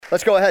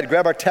Let's go ahead,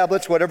 grab our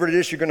tablets, whatever it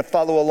is you're going to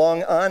follow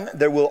along on.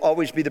 There will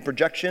always be the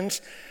projections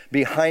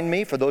behind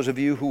me for those of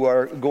you who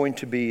are going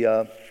to be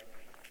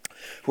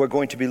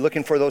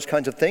looking for those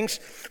kinds of things.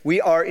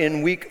 We are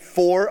in week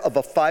 4 of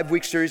a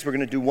 5-week series. We're going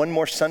to do one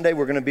more Sunday.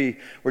 We're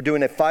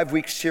doing a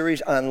 5-week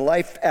series on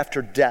life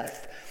after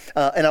death.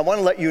 And I want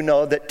to let you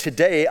know that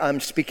today I'm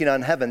speaking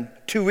on heaven.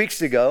 2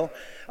 weeks ago,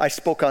 I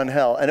spoke on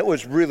hell, and it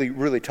was really,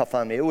 really tough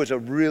on me. It was a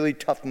really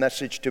tough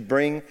message to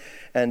bring,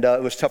 and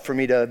it was tough for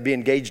me to be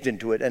engaged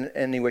into it in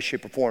any way,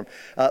 shape, or form.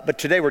 But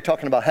today we're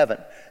talking about heaven,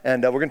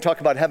 and we're going to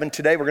talk about heaven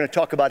today. We're going to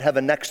talk about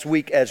heaven next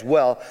week as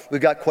well. We've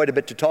got quite a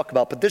bit to talk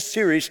about, but this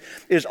series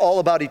is all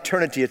about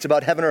eternity. It's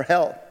about heaven or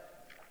hell.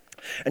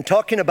 And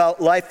talking about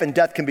life and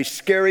death can be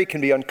scary,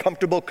 can be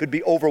uncomfortable, could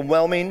be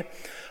overwhelming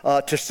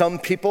to some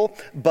people,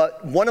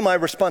 but one of my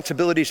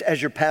responsibilities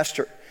as your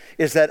pastor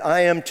is that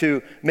I am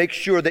to make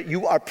sure that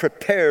you are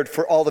prepared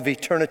for all of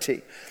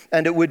eternity.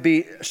 And it would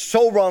be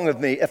so wrong of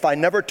me if I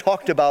never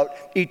talked about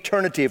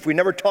eternity, if we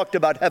never talked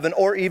about heaven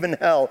or even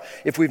hell,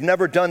 if we've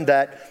never done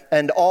that,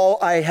 and all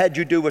I had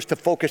you do was to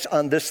focus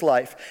on this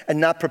life and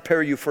not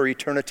prepare you for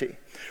eternity.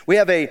 We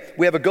have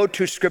a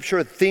go-to scripture,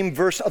 a theme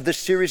verse of this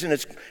series, and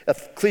it's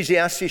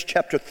Ecclesiastes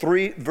chapter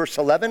 3, verse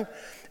 11.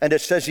 And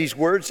it says these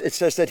words, it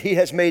says that he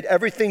has made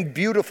everything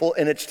beautiful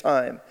in its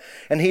time.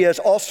 And he has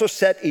also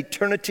set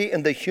eternity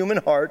in the human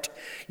heart,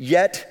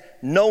 yet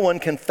no one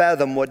can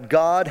fathom what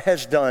God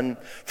has done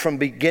from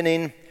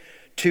beginning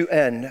to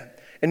end.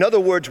 In other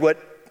words, what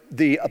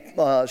the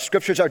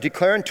scriptures are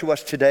declaring to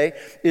us today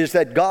is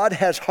that God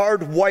has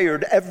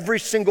hardwired every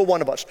single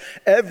one of us,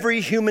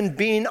 every human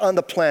being on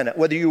the planet,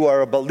 whether you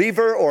are a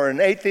believer or an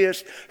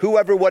atheist,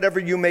 whoever, whatever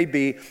you may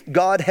be,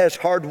 God has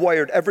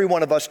hardwired every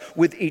one of us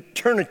with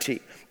eternity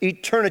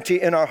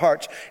in our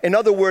hearts. In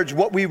other words,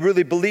 what we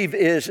really believe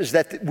is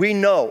that we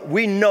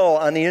know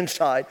on the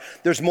inside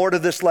there's more to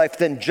this life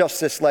than just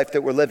this life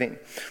that we're living.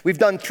 We've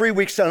done 3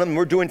 weeks on them.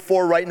 We're doing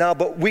 4 right now,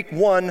 but week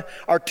 1,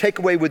 our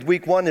takeaway with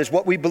week 1 is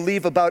what we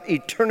believe about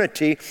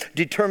eternity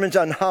determines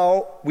on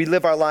how we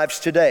live our lives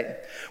today.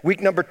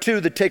 Week number 2,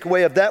 the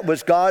takeaway of that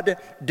was God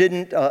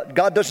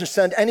doesn't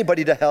send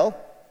anybody to hell.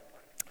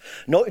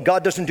 No,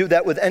 God doesn't do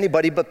that with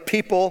anybody, but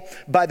people,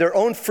 by their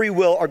own free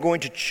will, are going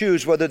to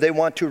choose whether they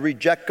want to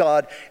reject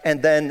God,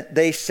 and then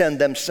they send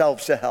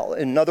themselves to hell.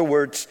 In other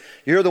words,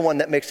 you're the one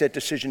that makes that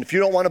decision. If you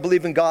don't want to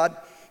believe in God,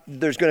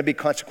 there's going to be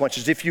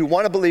consequences. If you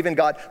want to believe in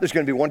God, there's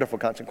going to be wonderful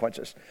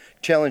consequences.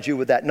 Challenge you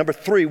with that.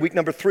 Week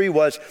number 3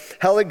 was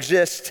hell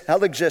exists.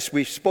 Hell exists.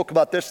 We spoke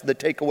about this, the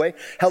takeaway.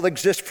 Hell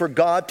exists for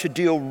God to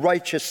deal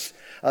righteously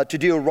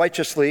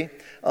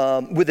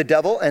with the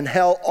devil, and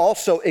hell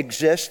also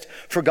exists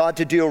for God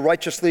to deal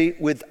righteously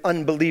with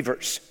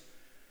unbelievers.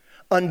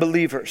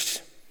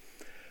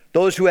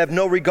 Those who have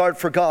no regard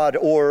for God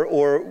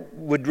or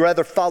would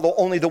rather follow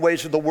only the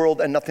ways of the world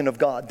and nothing of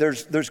God.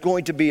 There's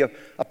going to be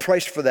a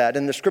price for that,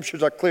 and the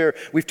scriptures are clear.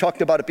 We've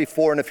talked about it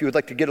before, and if you would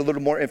like to get a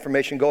little more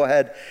information, go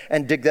ahead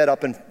and dig that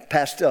up in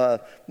past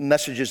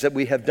messages that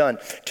we have done.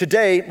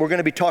 Today, we're going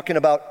to be talking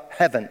about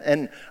heaven,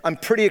 and I'm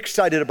pretty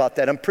excited about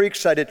that. I'm pretty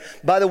excited.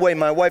 By the way,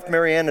 my wife,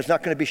 Marianne, is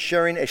not going to be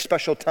sharing a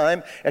special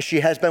time as she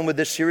has been with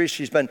this series.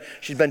 She's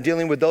been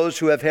dealing with those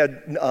who have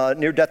had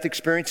near-death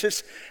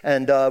experiences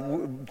and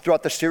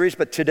throughout the series.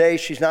 But today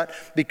she's not,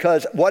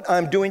 because what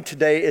I'm doing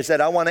today is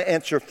that I want to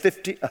answer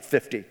 50.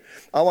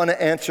 I want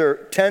to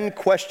answer 10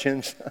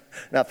 questions,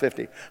 not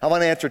 50. I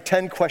want to answer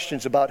 10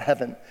 questions about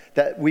heaven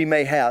that we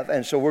may have.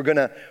 And so we're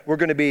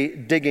going to be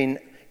digging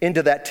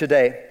into that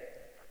today.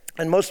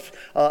 And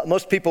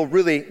most people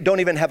really don't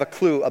even have a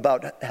clue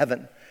about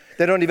heaven.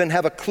 They don't even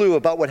have a clue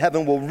about what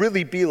heaven will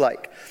really be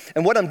like.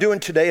 And what I'm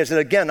doing today is that,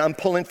 again, I'm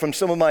pulling from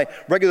some of my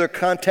regular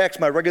contacts,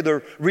 my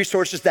regular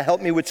resources to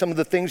help me with some of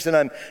the things that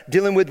I'm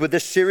dealing with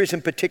this series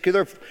in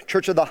particular,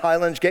 Church of the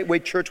Highlands, Gateway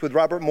Church with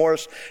Robert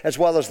Morris, as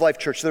well as Life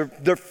Church.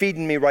 They're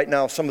feeding me right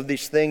now some of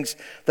these things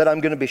that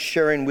I'm going to be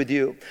sharing with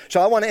you.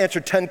 So I want to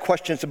answer 10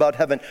 questions about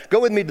heaven.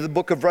 Go with me to the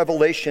book of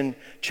Revelation,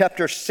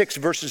 chapter 6,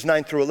 verses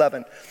 9 through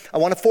 11. I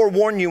want to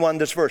forewarn you on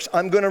this verse.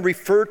 I'm going to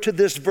refer to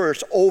this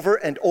verse over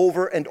and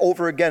over and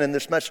over again in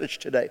this message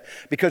today,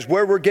 because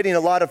where we're getting a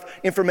lot of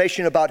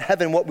information about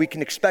heaven, what we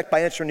can expect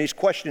by answering these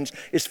questions,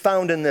 is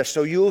found in this.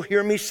 So you'll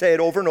hear me say it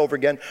over and over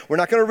again. We're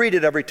not going to read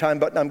it every time,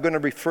 but I'm going to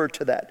refer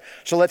to that.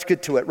 So let's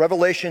get to it.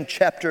 Revelation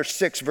chapter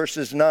 6,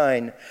 verses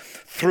 9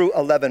 through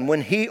 11.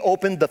 When he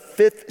opened the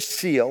 5th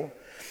seal,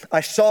 I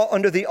saw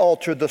under the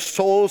altar the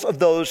souls of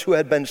those who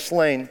had been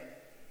slain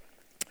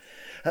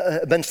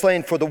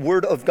for the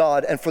word of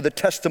God and for the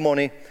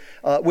testimony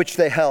which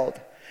they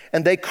held.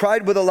 And they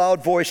cried with a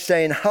loud voice,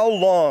 saying, "How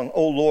long,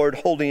 O Lord,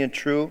 holy and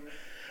true,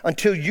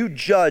 until you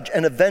judge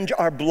and avenge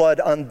our blood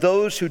on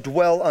those who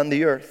dwell on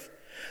the earth?"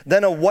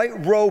 Then a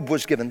white robe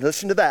was given.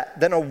 Listen to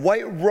that. Then a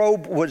white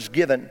robe was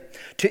given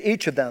to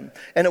each of them.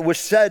 And it was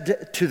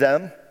said to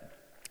them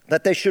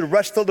that they should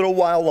rest a little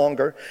while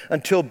longer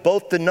until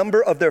both the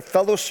number of their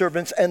fellow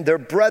servants and their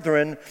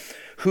brethren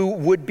who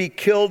would be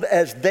killed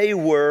as they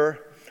were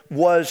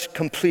was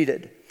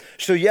completed.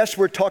 So yes,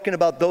 we're talking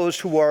about those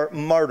who are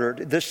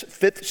martyred. This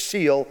fifth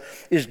seal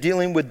is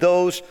dealing with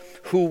those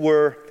who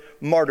were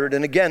martyred.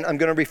 And again, I'm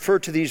going to refer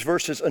to these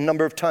verses a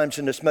number of times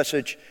in this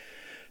message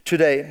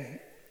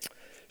today.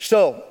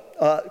 So,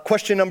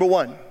 question number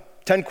 1.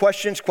 10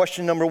 questions.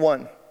 Question number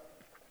 1.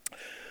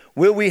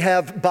 Will we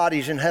have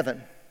bodies in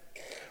heaven?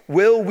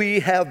 Will we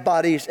have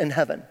bodies in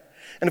heaven?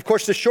 And of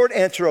course, the short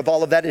answer of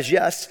all of that is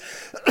yes.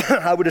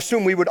 I would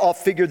assume we would all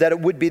figure that it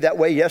would be that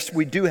way. Yes,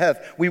 we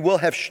will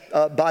have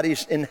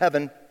bodies in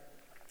heaven.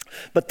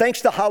 But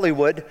thanks to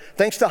Hollywood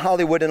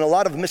and a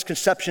lot of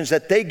misconceptions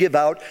that they give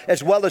out,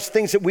 as well as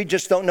things that we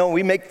just don't know,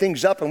 we make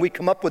things up and we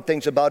come up with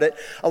things about it.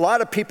 A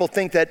lot of people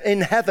think that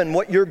in heaven,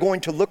 what you're going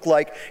to look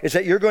like is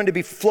that you're going to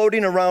be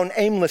floating around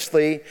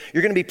aimlessly.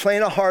 You're going to be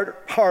playing a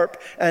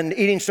harp and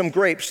eating some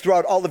grapes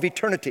throughout all of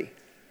eternity.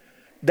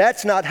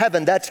 That's not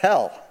heaven, that's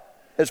hell,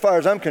 as far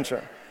as I'm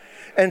concerned.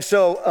 And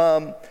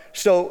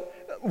so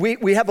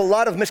we have a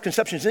lot of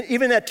misconceptions.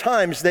 Even at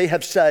times they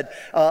have said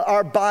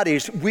our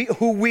bodies,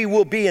 who we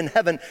will be in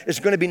heaven, is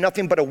going to be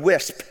nothing but a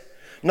wisp,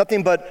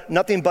 nothing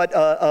but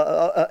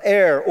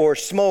air or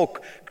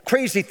smoke,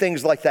 crazy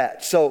things like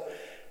that. So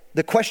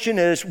the question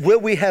is,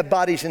 will we have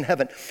bodies in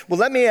heaven? Well,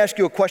 let me ask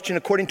you a question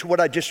according to what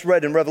I just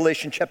read in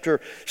Revelation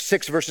chapter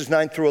 6, verses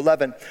 9 through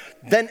 11.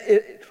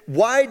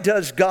 Why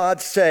does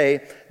God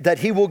say that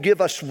he will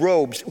give us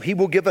robes? He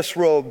will give us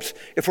robes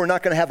if we're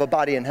not going to have a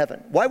body in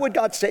heaven. Why would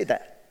God say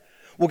that?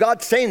 Well,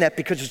 God's saying that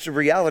because it's a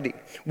reality.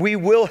 We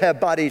will have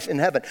bodies in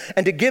heaven.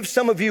 And to give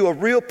some of you a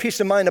real peace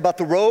of mind about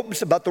the robes,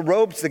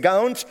 the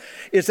gowns,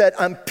 is that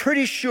I'm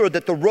pretty sure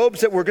that the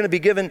robes that we're going to be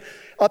given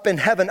up in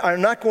heaven are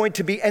not going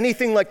to be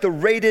anything like the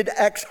rated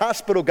X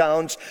hospital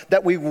gowns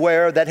that we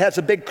wear that has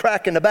a big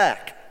crack in the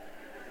back.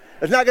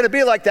 It's not going to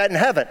be like that in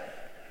heaven.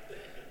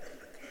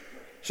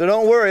 So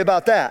don't worry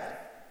about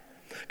that.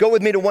 Go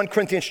with me to 1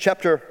 Corinthians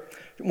chapter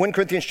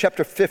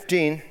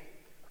 15.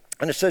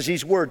 And it says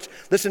these words.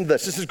 Listen to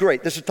this. This is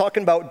great. This is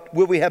talking about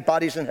will we have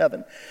bodies in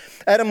heaven.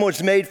 Adam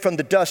was made from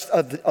the dust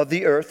of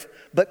the earth,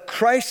 but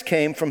Christ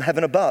came from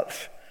heaven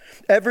above.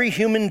 Every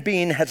human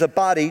being has a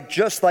body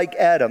just like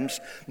Adam's,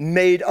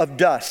 made of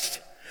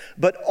dust.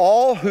 But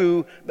all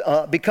who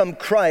become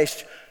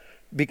Christ,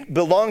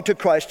 belong to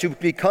Christ, who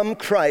become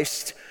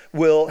Christ,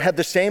 will have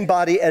the same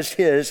body as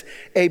his,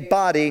 a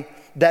body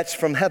that's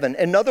from heaven.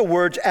 In other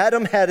words,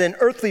 Adam had an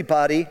earthly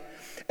body,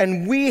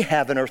 and we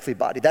have an earthly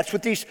body. That's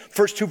what these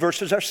first two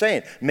verses are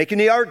saying, making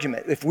the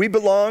argument. If we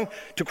belong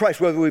to Christ,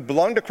 whether we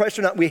belong to Christ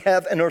or not, we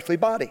have an earthly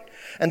body.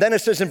 And then it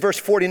says in verse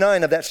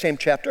 49 of that same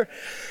chapter,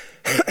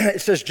 it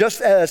says,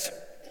 just as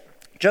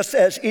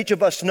each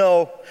of us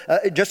now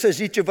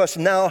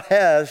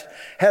has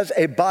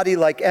a body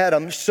like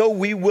Adam, so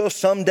we will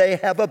someday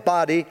have a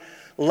body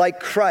like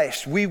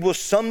Christ. We will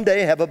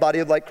someday have a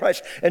body like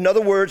Christ. In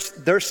other words,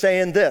 they're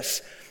saying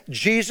this: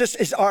 Jesus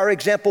is our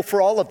example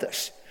for all of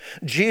this.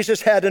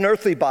 Jesus had an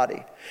earthly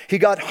body. He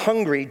got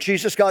hungry.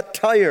 Jesus got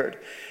tired.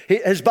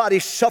 His body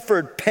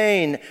suffered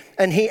pain,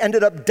 and he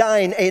ended up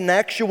dying an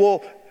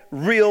actual,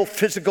 real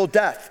physical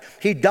death.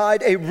 He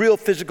died a real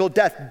physical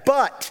death,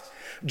 but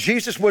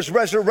Jesus was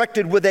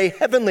resurrected with a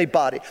heavenly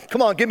body.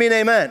 Come on, give me an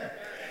amen.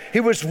 He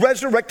was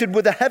resurrected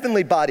with a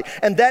heavenly body,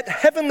 and that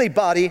heavenly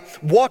body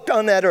walked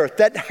on that earth.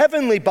 That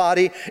heavenly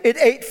body, it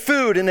ate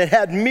food and it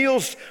had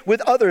meals with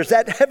others.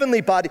 That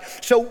heavenly body.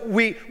 So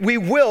we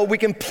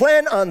can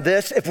plan on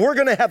this. If we're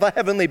going to have a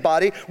heavenly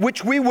body,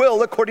 which we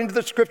will according to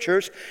the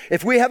scriptures,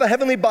 if we have a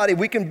heavenly body,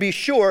 we can be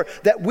sure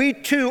that we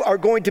too are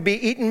going to be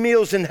eating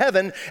meals in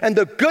heaven. And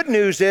the good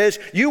news is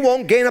you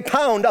won't gain a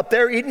pound up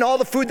there eating all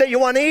the food that you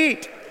want to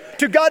eat.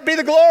 To God be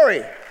the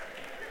glory.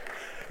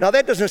 Now,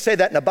 that doesn't say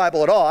that in the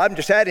Bible at all. I'm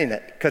just adding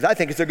it because I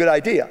think it's a good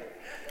idea.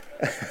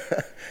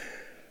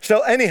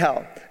 So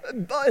anyhow,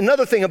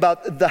 another thing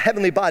about the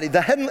heavenly body,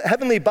 the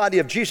heavenly body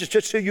of Jesus,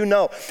 just so you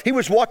know, he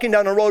was walking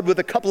down the road with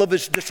a couple of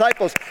his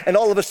disciples, and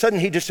all of a sudden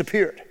he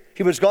disappeared.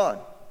 He was gone.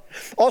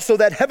 Also,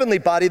 that heavenly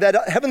body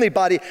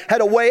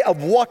had a way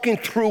of walking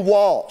through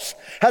walls,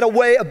 had a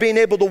way of being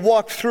able to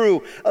walk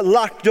through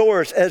locked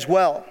doors as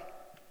well.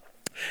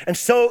 And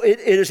so it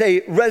is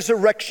a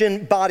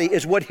resurrection body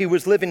is what he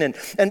was living in.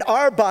 And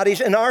our bodies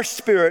and our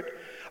spirit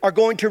are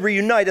going to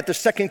reunite at the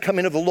second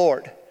coming of the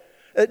Lord.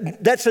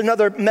 That's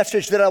another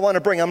message that I want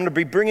to bring. I'm going to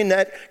be bringing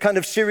that kind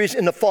of series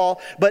in the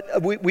fall.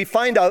 But we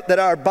find out that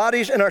our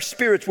bodies and our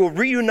spirits will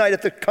reunite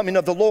at the coming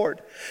of the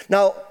Lord.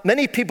 Now,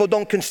 many people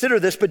don't consider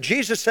this, but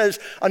Jesus says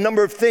a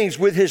number of things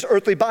with his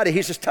earthly body.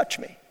 He says, touch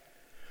me.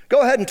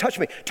 Go ahead and touch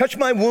me. Touch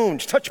my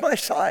wounds. Touch my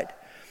side.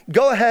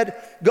 Go ahead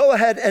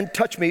and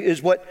touch me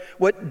is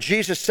what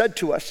Jesus said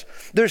to us.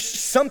 There's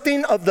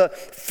something of the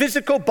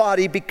physical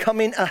body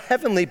becoming a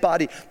heavenly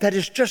body that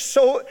is just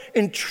so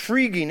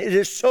intriguing. It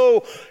is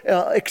so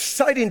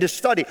exciting to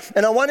study.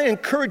 And I want to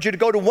encourage you to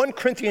go to 1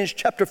 Corinthians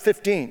chapter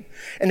 15.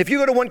 And if you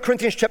go to 1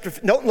 Corinthians chapter,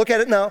 don't look at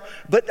it now,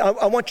 but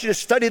I want you to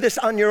study this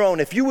on your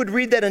own. If you would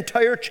read that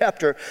entire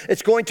chapter,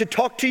 it's going to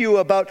talk to you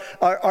about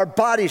our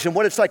bodies and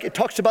what it's like. It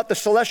talks about the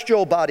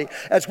celestial body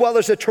as well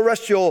as the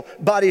terrestrial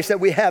bodies that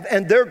we have,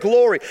 and they're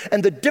glory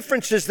and the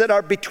differences that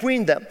are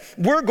between them.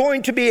 We're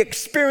going to be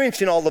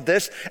experiencing all of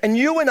this, and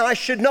you and I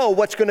should know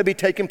what's going to be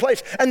taking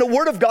place. And the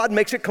Word of God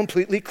makes it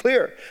completely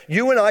clear.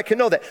 You and I can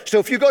know that. So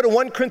if you go to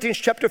 1 Corinthians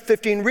chapter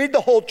 15, read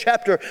the whole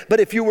chapter, but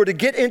if you were to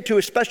get into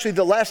especially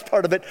the last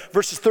part of it,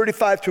 verses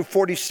 35 through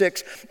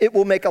 46, it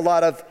will make a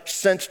lot of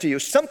sense to you.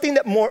 Something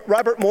that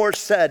Robert Moore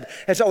said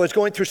as I was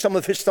going through some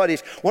of his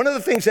studies, one of the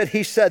things that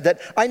he said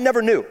that I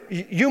never knew,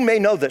 you may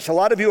know this, a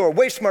lot of you are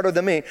way smarter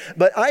than me,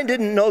 but I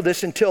didn't know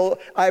this until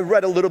I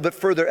read a little bit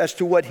further as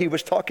to what he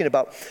was talking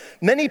about.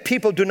 Many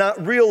people do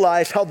not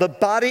realize how the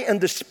body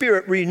and the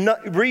spirit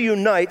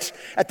reunites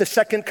at the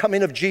second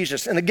coming of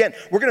Jesus. And again,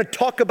 we're going to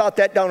talk about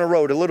that down the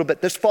road a little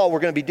bit. This fall, we're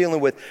going to be dealing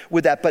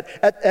with that. But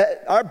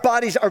our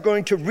bodies are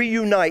going to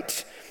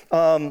reunite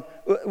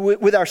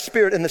with our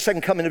spirit in the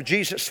second coming of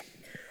Jesus.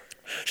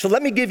 So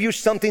let me give you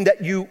something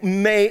that you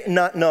may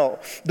not know.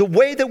 The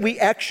way that we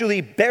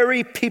actually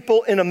bury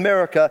people in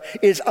America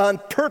is on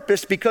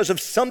purpose because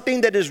of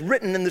something that is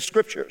written in the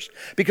scriptures,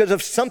 because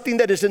of something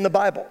that is in the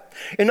Bible.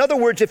 In other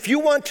words, if you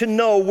want to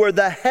know where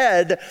the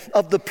head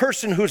of the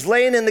person who's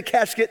laying in the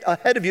casket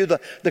ahead of you, the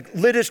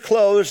lid is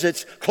closed,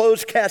 it's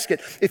closed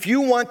casket. If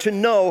you want to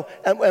know,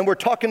 and we're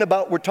talking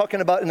about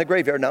in the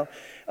graveyard now,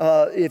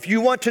 if you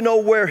want to know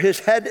where his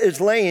head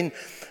is laying,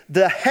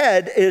 the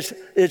head is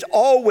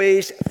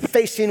always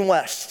facing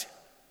west.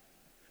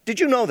 Did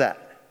you know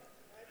that?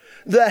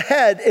 The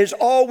head is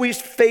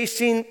always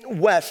facing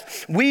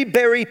west. We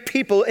bury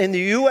people in the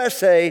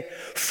USA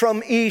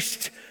from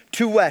east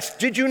to west.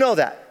 Did you know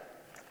that?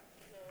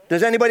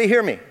 Does anybody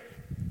hear me?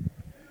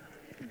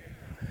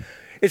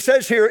 It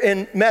says here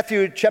in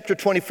Matthew chapter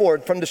 24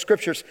 from the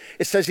scriptures,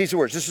 it says these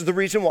words. This is the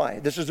reason why.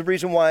 This is the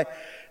reason why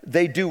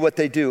they do what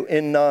they do.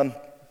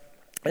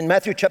 In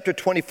Matthew chapter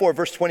 24,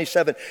 verse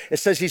 27, it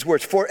says these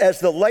words, "For as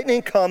the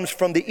lightning comes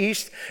from the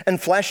east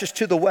and flashes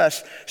to the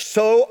west,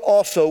 so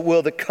also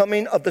will the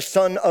coming of the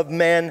Son of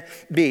Man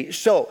be."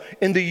 So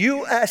in the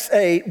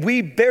USA,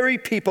 we bury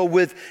people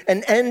with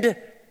an end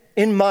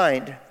in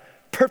mind,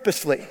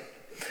 purposely.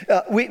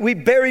 We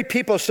bury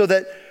people so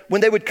that when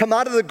they would come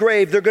out of the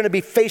grave, they're going to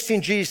be facing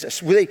Jesus.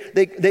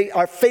 They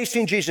are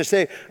facing Jesus.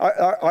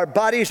 Our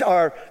bodies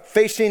are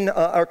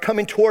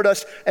coming toward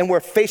us, and we're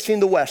facing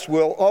the west.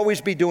 We'll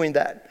always be doing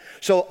that.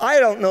 So I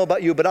don't know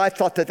about you, but I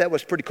thought that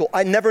was pretty cool.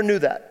 I never knew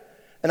that.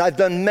 And I've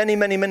done many,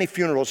 many, many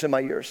funerals in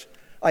my years.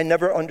 I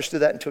never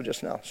understood that until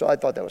just now. So I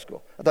thought that was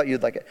cool. I thought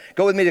you'd like it.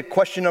 Go with me to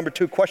question number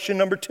 2. Question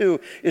number 2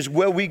 is,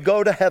 will we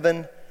go to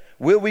heaven?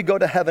 Will we go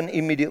to heaven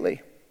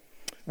immediately?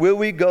 Will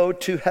we go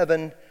to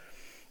heaven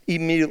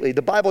immediately?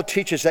 The Bible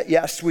teaches that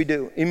yes, we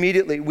do.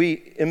 Immediately,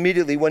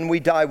 when we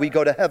die, we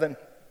go to heaven.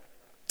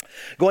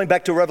 Going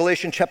back to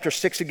Revelation chapter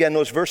 6 again,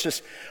 those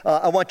verses,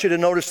 I want you to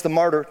notice the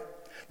martyr.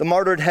 The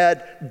martyr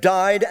had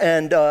died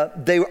and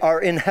they are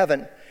in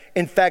heaven.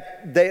 In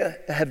fact, they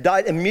have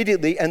died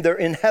immediately and they're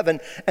in heaven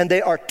and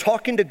they are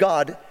talking to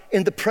God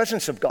in the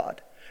presence of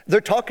God. They're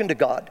talking to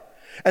God.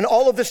 And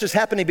all of this is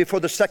happening before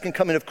the second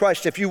coming of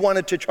Christ. If you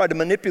wanted to try to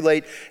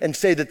manipulate and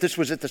say that this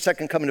was at the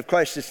second coming of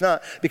Christ, it's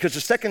not, because the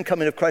second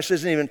coming of Christ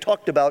isn't even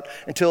talked about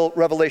until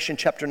Revelation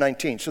chapter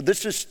 19. So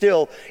this is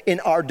still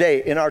in our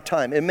day, in our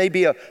time. There may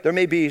be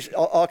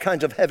all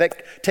kinds of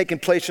havoc taking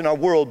place in our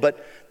world,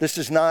 but this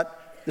is not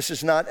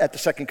at the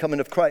second coming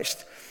of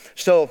Christ.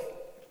 So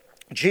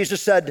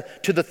Jesus said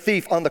to the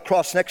thief on the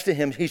cross next to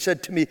him, he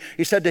said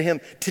to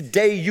him,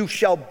 "Today you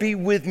shall be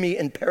with me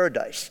in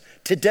paradise."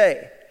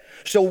 Today.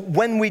 So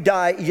when we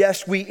die,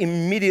 yes, we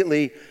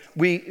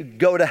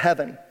go to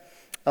heaven.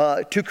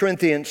 2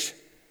 Corinthians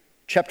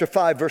chapter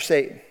 5, verse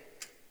 8.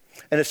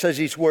 And it says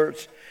these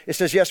words. It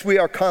says, "Yes, we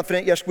are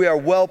confident. Yes, we are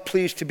well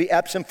pleased to be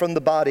absent from the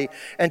body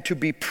and to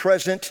be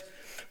present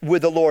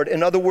with the Lord."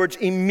 In other words,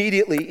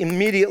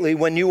 immediately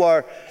when you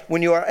are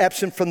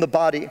absent from the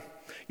body,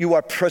 you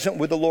are present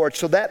with the Lord.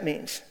 So that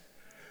means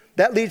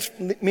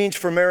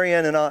for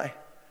Marianne and I,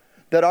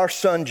 that our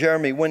son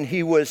Jeremy, when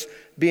he was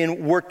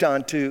being worked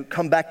on to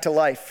come back to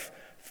life,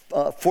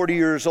 40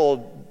 years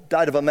old,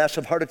 died of a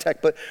massive heart attack,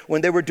 but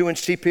when they were doing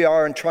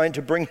CPR and trying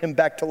to bring him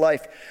back to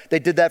life, they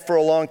did that for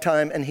a long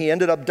time, and he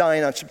ended up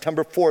dying on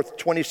September 4th,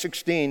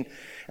 2016,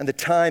 and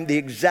the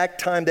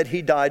exact time that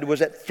he died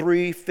was at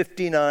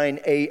 3:59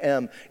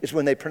 a.m. is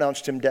when they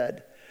pronounced him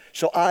dead.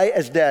 So I,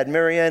 as dad,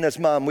 Marianne as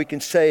mom, we can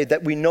say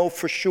that we know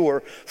for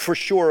sure,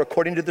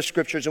 according to the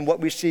scriptures and what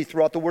we see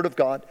throughout the Word of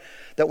God,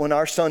 that when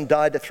our son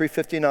died at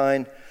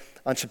 3:59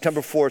 on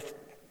September 4th,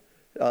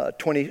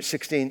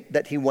 2016,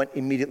 that he went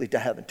immediately to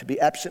heaven. To be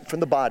absent from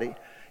the body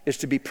is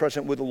to be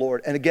present with the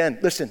Lord. And again,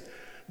 listen,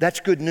 that's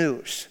good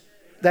news.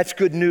 That's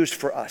good news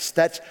for us.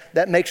 That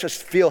makes us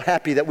feel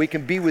happy that we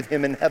can be with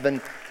him in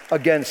heaven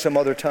again some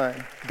other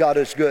time. God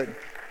is good.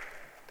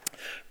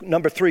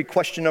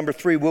 Question number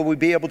 3, will we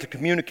be able to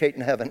communicate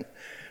in heaven?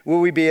 Will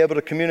we be able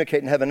to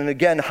communicate in heaven? And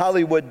again,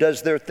 Hollywood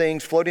does their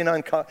things, floating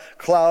on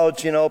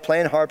clouds,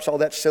 playing harps, all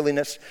that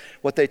silliness,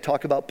 what they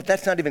talk about. But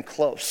that's not even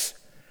close.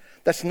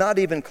 That's not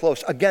even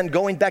close. Again,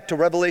 going back to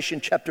Revelation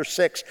chapter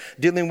 6,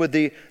 dealing with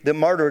the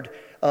martyred,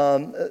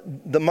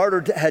 the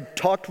martyr had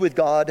talked with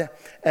God,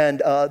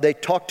 and they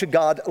talked to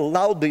God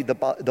loudly,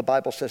 the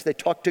Bible says. They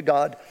talked to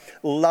God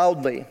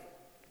loudly,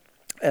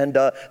 and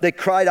they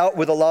cried out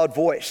with a loud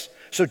voice.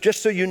 So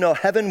just so you know,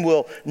 heaven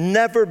will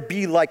never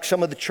be like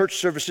some of the church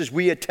services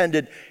we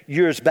attended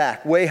years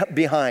back, way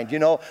behind. You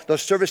know,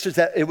 those services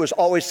that it was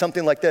always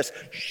something like this.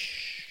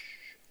 Shh,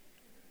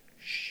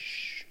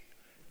 shh,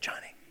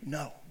 Johnny,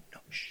 no,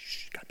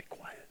 shh, gotta be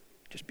quiet.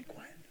 Just be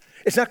quiet.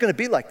 It's not gonna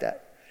be like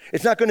that.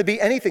 It's not gonna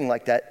be anything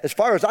like that as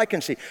far as I can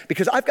see,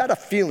 because I've got a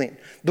feeling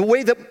the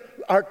way that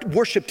our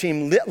worship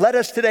team led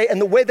us today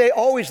and the way they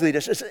always lead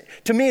us,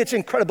 to me, it's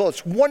incredible.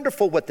 It's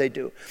wonderful what they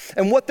do.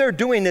 And what they're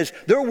doing is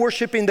they're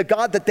worshiping the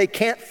God that they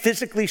can't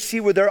physically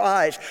see with their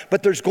eyes,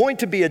 but there's going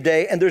to be a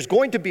day and there's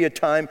going to be a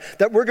time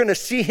that we're going to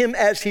see him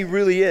as he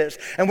really is.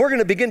 And we're going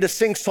to begin to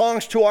sing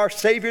songs to our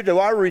Savior, to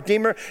our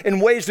Redeemer in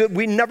ways that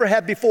we never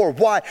have before.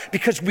 Why?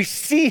 Because we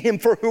see him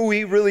for who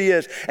he really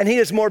is. And he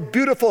is more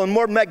beautiful and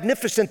more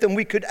magnificent than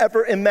we could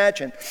ever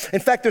imagine. In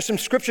fact, there's some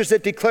scriptures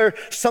that declare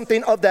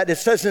something of that. It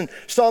says in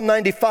Psalm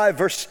 95,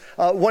 verse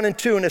 1 and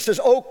 2, and it says,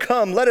 "Oh,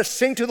 come, let us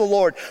sing to the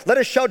Lord. Let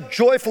us shout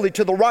joyfully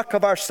to the rock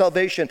of our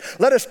salvation.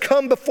 Let us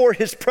come before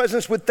his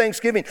presence with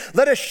thanksgiving.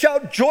 Let us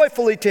shout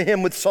joyfully to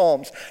him with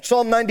psalms."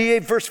 Psalm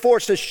 98, verse 4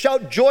 says,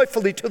 "Shout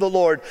joyfully to the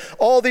Lord,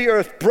 all the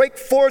earth. Break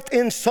forth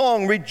in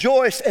song,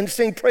 rejoice and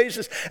sing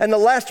praises." And the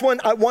last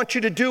one, I want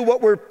you to do what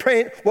we're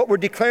praying, what we're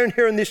declaring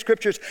here in these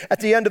scriptures at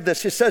the end of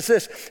this. It says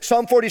this,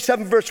 Psalm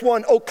 47, verse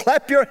 1, "Oh,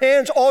 clap your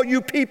hands, all you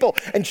people,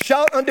 and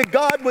shout unto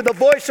God with a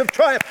voice of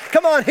triumph."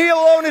 Come on, he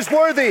alone is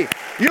worthy.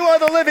 You are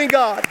the living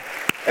God.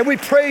 And we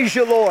praise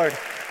you, Lord.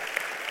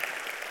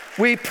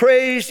 We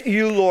praise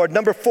you, Lord.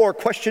 Number 4,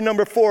 question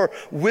number 4,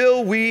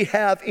 will we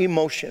have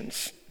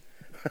emotions?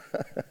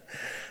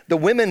 The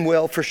women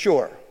will, for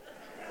sure.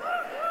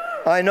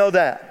 I know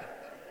that.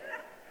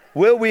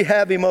 Will we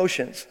have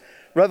emotions?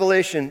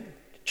 Revelation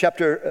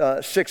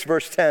chapter 6,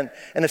 verse 10,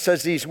 and it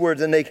says these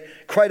words, "And they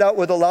cried out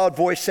with a loud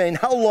voice, saying,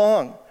 How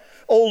long,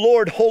 O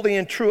Lord, holy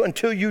and true,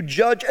 until you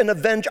judge and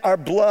avenge our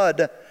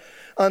blood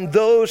on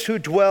those who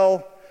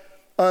dwell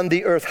on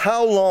the earth?"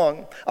 How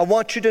long? I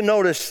want you to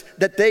notice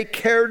that they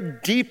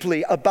cared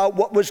deeply about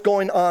what was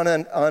going on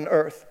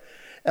earth.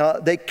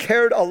 They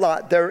cared a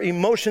lot. Their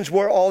emotions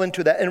were all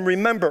into that. And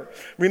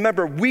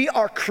remember, we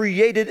are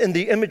created in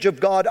the image of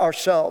God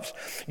ourselves.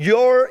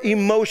 Your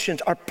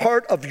emotions are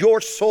part of your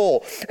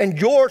soul, and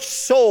your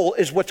soul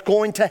is what's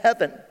going to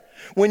heaven.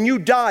 When you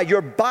die,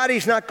 your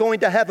body's not going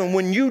to heaven.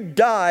 When you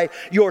die,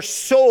 your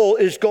soul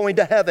is going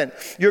to heaven.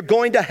 You're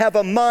going to have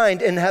a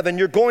mind in heaven.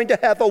 You're going to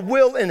have a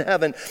will in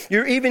heaven.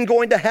 You're even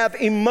going to have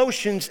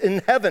emotions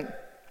in heaven.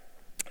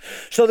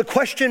 So the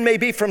question may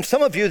be from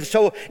some of you,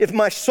 so if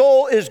my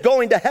soul is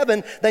going to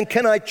heaven, then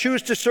can I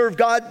choose to serve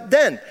God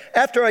then,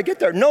 after I get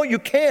there? No, you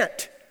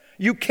can't.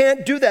 You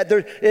can't do that.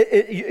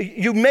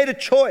 You made a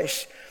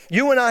choice.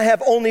 You and I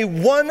have only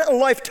one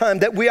lifetime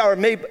that we are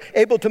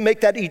able to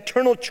make that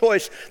eternal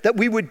choice that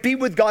we would be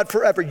with God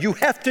forever. You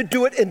have to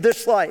do it in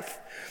this life.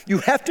 You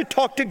have to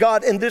talk to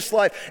God in this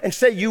life and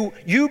say,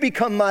 you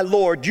become my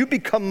Lord, you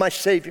become my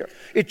Savior.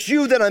 It's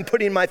you that I'm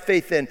putting my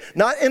faith in.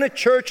 Not in a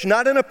church,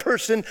 not in a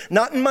person,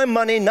 not in my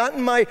money, not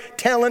in my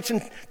talents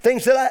and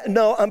things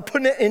no, I'm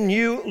putting it in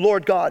you,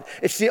 Lord God.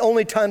 It's the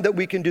only time that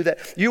we can do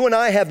that. You and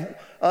I have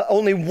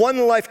only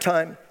one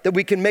lifetime that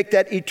we can make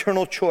that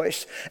eternal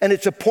choice. And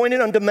it's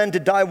appointed unto men to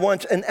die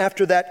once, and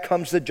after that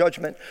comes the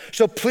judgment.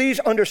 So please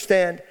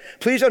understand,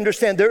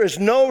 there is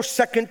no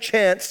second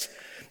chance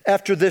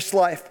after this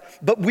life.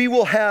 But we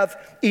will have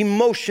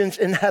emotions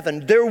in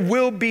heaven. There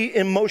will be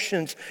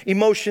emotions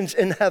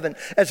in heaven.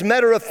 As a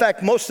matter of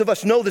fact, most of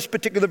us know this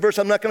particular verse.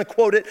 I'm not going to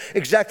quote it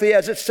exactly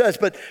as it says,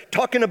 but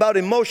talking about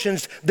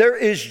emotions, there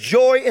is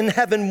joy in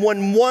heaven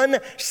when one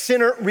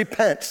sinner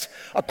repents.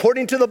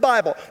 According to the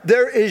Bible,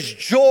 there is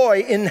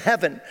joy in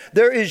heaven.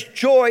 There is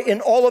joy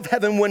in all of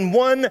heaven when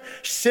one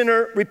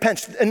sinner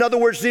repents. In other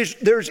words,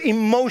 there's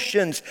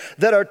emotions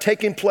that are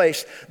taking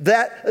place.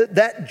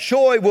 That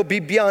joy will be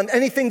beyond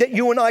anything that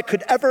you and I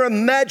could ever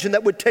imagine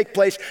that would take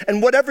place,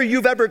 and whatever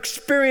you've ever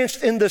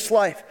experienced in this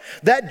life,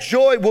 that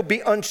joy will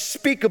be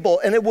unspeakable,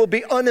 and it will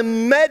be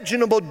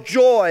unimaginable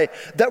joy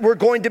that we're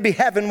going to be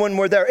having when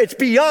we're there. It's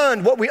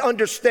beyond what we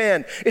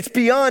understand. It's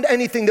beyond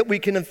anything that we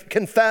can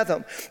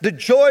fathom. The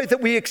joy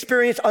that we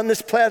experience on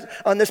this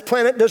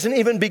planet doesn't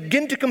even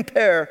begin to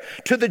compare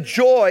to the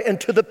joy and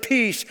to the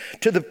peace,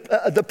 to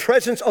the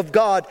presence of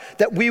God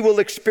that we will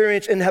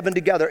experience in heaven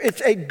together.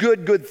 It's a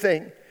good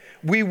thing.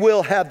 We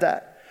will have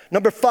that.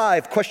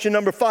 Question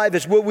number 5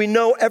 is, will we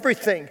know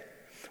everything?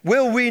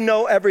 Will we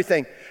know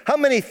everything? How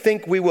many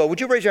think we will? Would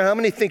you raise your hand? How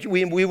many think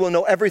we will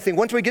know everything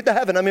once we get to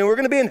heaven? I mean, we're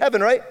going to be in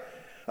heaven, right?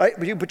 All right,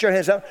 would you put your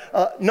hands down?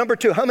 Number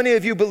 2, how many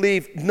of you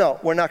believe, no,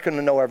 we're not going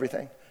to know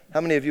everything?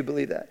 How many of you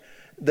believe that?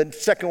 The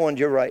second one,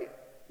 you're right.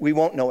 We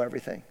won't know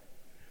everything.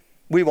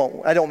 We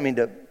won't. I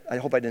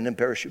hope I didn't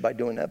embarrass you by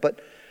doing that, but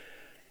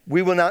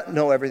We will not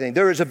know everything.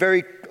 There's a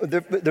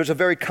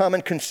very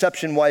common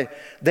conception why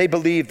they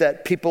believe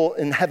that people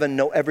in heaven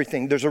know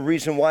everything. There's a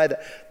reason why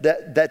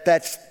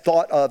that's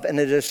thought of, and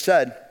it is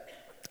said.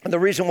 And the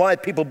reason why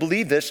people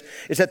believe this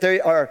is that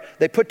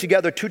they put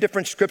together two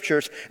different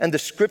scriptures, and the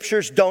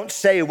scriptures don't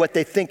say what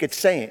they think it's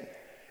saying.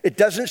 It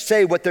doesn't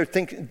say what they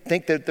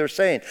think that they're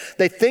saying.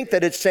 They think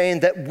that it's saying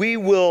that we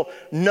will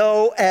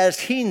know as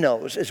he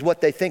knows is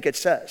what they think it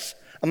says.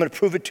 I'm going to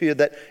prove it to you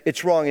that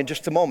it's wrong in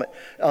just a moment.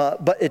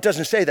 But it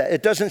doesn't say that.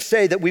 It doesn't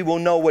say that we will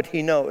know what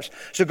he knows.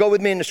 So go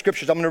with me in the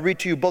scriptures. I'm going to read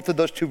to you both of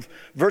those two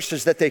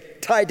verses that they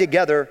tie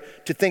together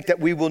to think that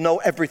we will know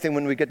everything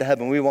when we get to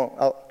heaven. We won't.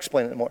 I'll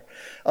explain it more.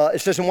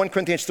 It says in 1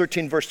 Corinthians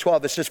 13, verse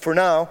 12, it says, For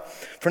now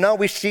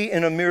we see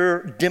in a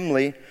mirror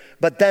dimly,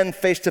 but then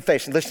face to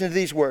face. And listen to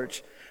these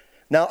words.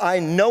 Now I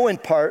know in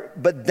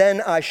part, but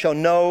then I shall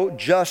know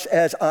just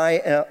as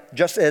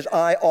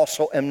I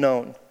also am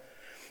known.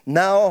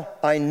 Now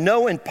I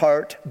know in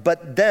part,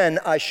 but then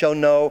I shall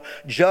know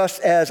just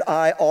as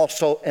I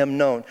also am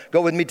known.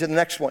 Go with me to the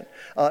next one.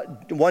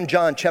 1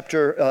 John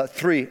chapter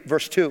 3,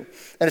 verse 2.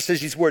 And it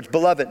says these words,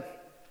 Beloved,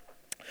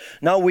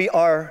 now we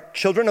are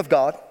children of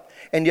God,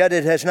 and yet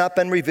it has not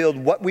been revealed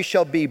what we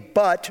shall be,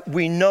 but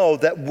we know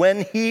that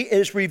when he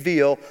is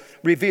revealed,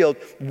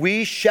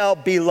 we shall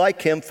be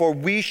like him, for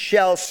we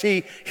shall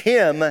see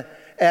him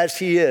as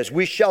he is.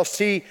 We shall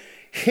see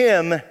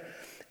him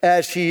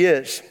as he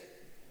is.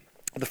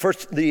 And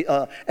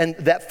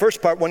that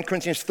first part, 1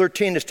 Corinthians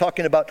 13, is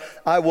talking about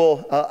I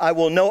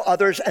will know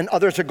others, and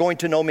others are going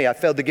to know me. I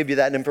failed to give you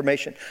that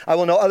information. I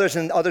will know others,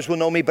 and others will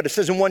know me. But it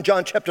says in 1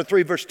 John chapter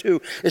 3, verse 2,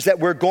 is that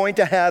we're going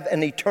to have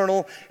an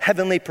eternal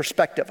heavenly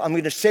perspective. I'm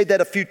going to say that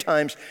a few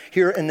times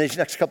here in these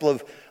next couple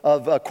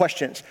of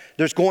questions.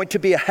 There's going to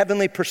be a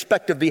heavenly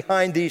perspective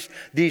behind these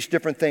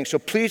different things. So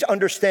please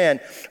understand,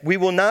 we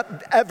will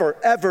not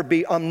ever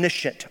be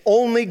omniscient.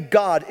 Only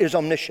God is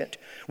omniscient.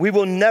 We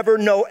will never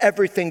know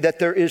everything that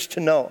there is to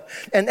know.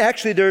 And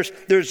actually,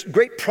 there's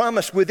great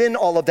promise within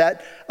all of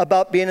that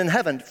about being in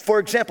heaven. For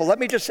example, let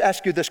me just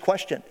ask you this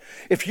question.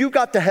 If you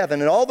got to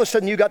heaven, and all of a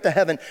sudden you got to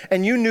heaven,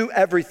 and you knew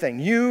everything,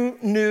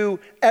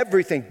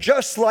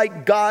 just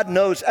like God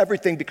knows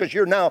everything, because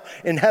you're now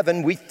in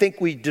heaven. We think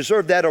we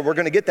deserve that, or we're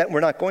going to get that, and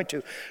we're not going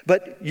to.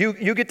 But you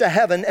get to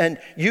heaven, and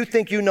you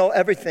think you know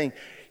everything.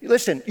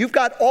 Listen, you've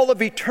got all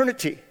of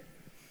eternity.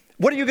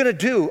 What are you going to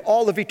do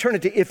all of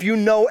eternity if you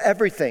know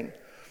everything?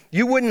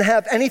 You wouldn't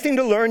have anything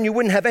to learn. You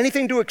wouldn't have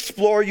anything to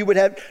explore. You would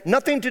have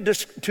nothing to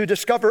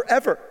discover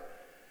ever.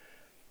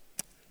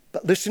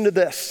 But listen to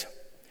this.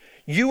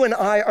 You and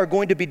I are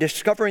going to be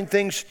discovering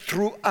things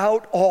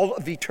throughout all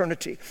of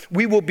eternity.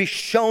 We will be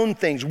shown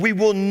things. We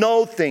will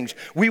know things.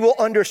 We will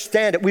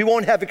understand it. We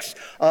won't have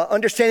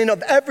understanding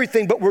of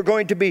everything, but we're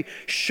going to be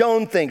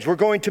shown things. We're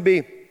going to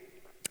be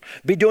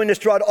doing this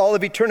throughout all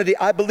of eternity.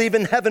 I believe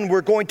in heaven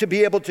we're going to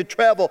be able to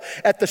travel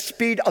at the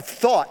speed of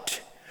thought.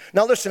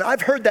 Now listen,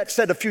 I've heard that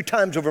said a few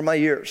times over my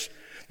years,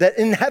 that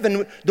in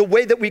heaven, the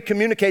way that we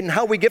communicate and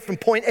how we get from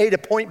point A to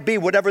point B,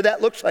 whatever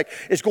that looks like,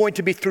 is going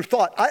to be through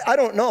thought. I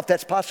don't know if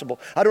that's possible.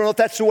 I don't know if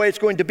that's the way it's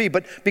going to be,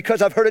 but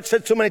because I've heard it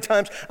said so many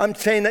times, I'm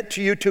saying that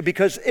to you too,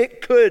 because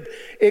it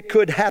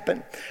could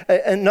happen.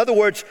 In other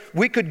words,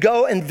 we could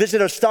go and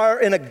visit a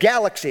star in a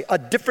galaxy, a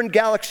different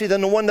galaxy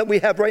than the one that we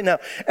have right now,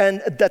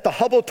 and that the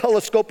Hubble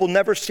telescope will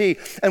never see,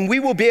 and we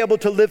will be able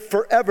to live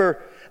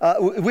forever.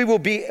 We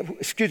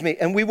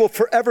will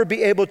forever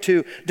be able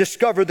to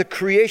discover the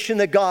creation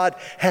that God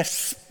has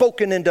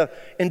spoken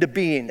into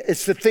being.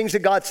 It's the things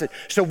that God said.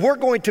 So we're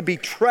going to be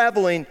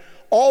traveling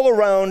all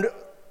around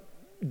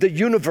the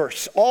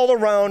universe, all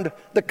around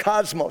the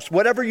cosmos,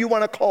 whatever you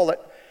want to call it,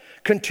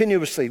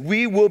 continuously.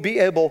 We will be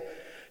able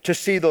to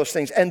see those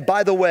things. And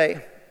by the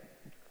way,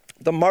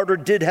 the martyr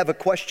did have a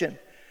question.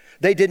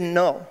 They didn't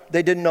know.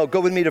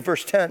 Go with me to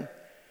verse 10.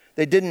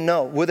 They didn't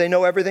know. Will they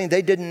know everything?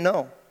 They didn't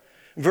know.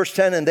 Verse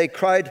 10, and they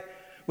cried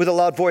with a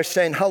loud voice,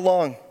 saying, How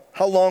long,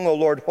 O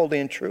Lord, holy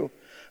and true,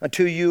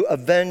 until you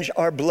avenge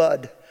our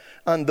blood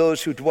on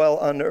those who dwell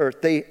on the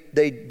earth?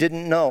 They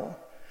didn't know,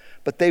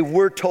 but they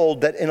were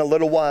told that in a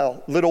little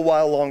while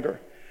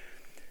longer,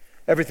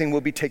 everything will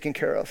be taken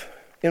care of.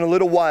 In a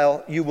little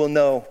while, you will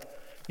know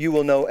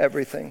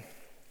everything.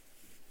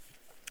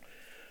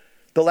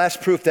 The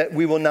last proof that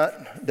we will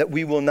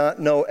not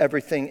know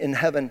everything in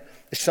heaven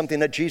is something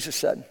that Jesus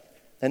said,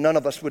 and none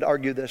of us would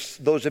argue this.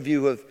 Those of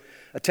you who have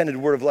attended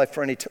Word of Life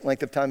for any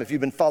length of time, if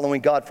you've been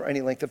following God for any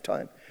length of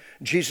time,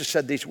 Jesus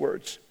said these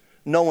words,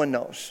 no one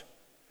knows.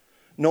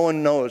 No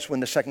one knows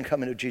when the second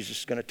coming of Jesus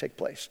is going to take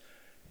place.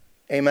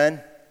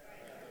 Amen?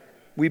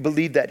 We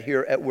believe that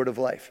here at Word of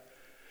Life.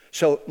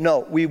 So no,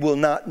 we will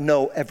not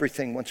know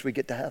everything once we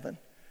get to heaven,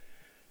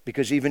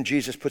 because even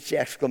Jesus puts the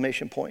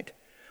exclamation point.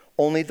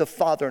 Only the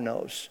Father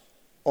knows.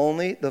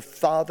 Only the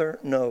Father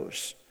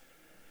knows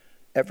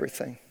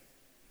everything.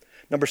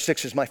 Number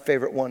 6 is my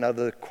favorite one out of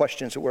the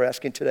questions that we're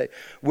asking today.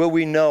 Will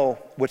we know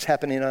what's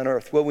happening on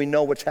earth? Will we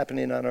know what's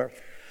happening on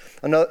earth?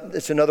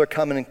 It's another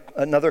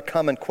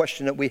common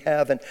question that we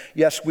have, and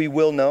yes, we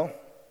will know.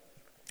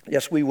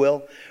 Yes, we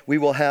will. We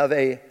will have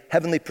a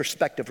heavenly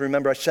perspective.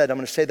 Remember, I said I'm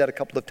going to say that a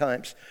couple of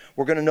times.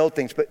 We're going to know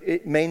things, but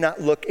it may not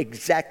look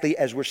exactly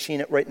as we're seeing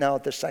it right now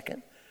at this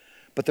second.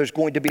 But there's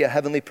going to be a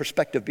heavenly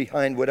perspective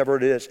behind whatever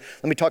it is.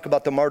 Let me talk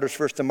about the martyrs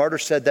first. The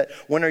martyrs said that,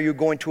 when are you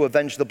going to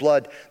avenge the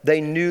blood? They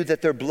knew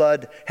that their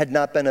blood had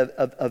not been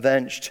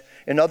avenged.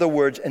 In other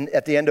words, and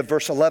at the end of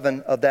verse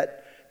 11 of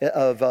that, in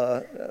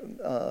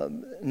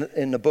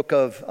the book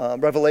of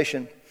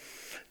Revelation,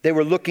 they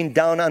were looking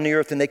down on the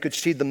earth and they could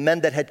see the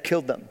men that had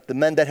killed them, the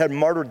men that had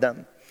martyred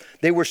them.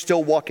 They were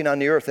still walking on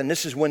the earth. And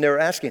this is when they were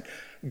asking,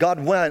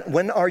 God,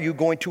 when are you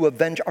going to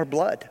avenge our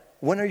blood?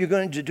 When are you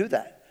going to do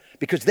that?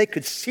 Because they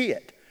could see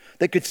it.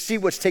 They could see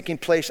what's taking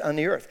place on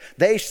the earth.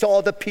 They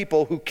saw the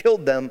people who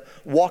killed them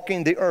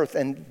walking the earth,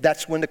 and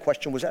that's when the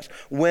question was asked.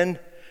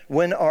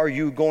 When are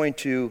you going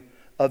to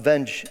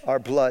avenge our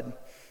blood?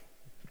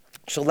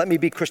 So let me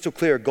be crystal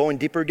clear, going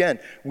deeper again.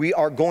 We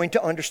are going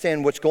to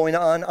understand what's going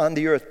on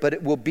the earth, but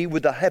it will be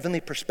with a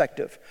heavenly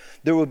perspective.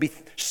 There will be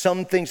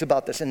some things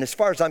about this, and as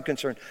far as I'm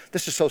concerned,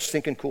 this is so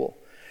stinking cool.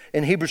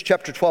 In Hebrews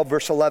chapter 12,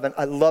 verse 11,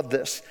 I love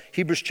this.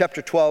 Hebrews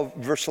chapter 12,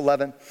 verse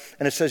 11,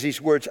 and it says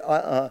these words,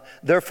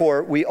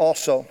 therefore we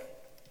also,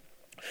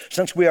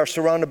 since we are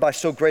surrounded by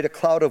so great a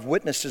cloud of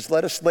witnesses,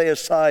 let us lay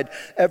aside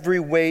every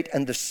weight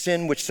and the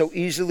sin which so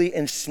easily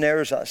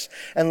ensnares us,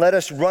 and let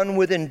us run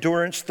with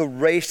endurance the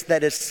race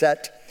that is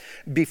set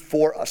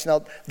before us.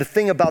 Now, the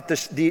thing about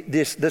this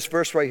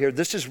verse right here,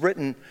 this is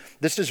written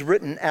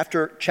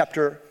after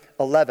chapter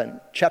 11.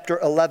 Chapter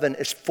 11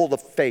 is full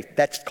of faith.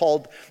 That's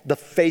called the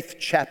faith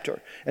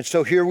chapter. And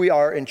so here we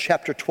are in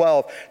chapter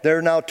 12.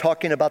 They're now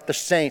talking about the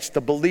saints, the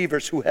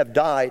believers who have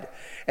died.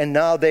 And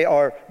now they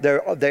are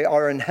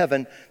in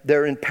heaven.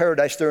 They're in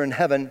paradise. They're in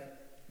heaven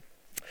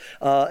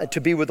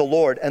to be with the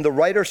Lord. And the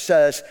writer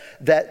says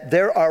that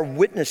there are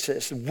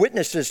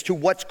witnesses to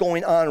what's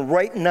going on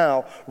right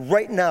now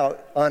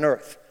on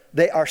earth.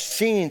 They are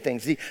seeing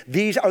things.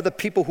 These are the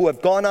people who have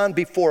gone on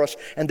before us,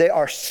 and they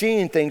are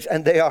seeing things,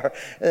 and they are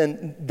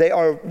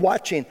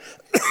watching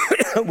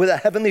with a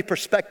heavenly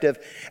perspective.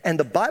 And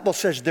the Bible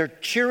says they're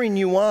cheering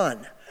you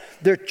on.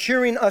 They're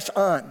cheering us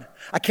on.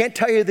 I can't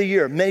tell you the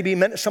year. Maybe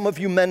some of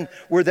you men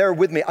were there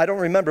with me. I don't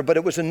remember, but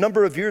it was a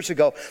number of years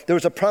ago. There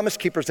was a Promise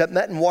Keepers that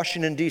met in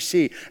Washington,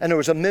 D.C., and there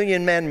was a 1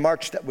 million man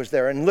march that was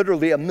there, and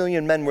literally 1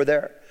 million men were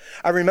there.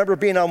 I remember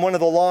being on one of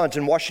the lawns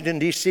in Washington,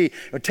 D.C.,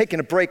 and taking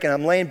a break, and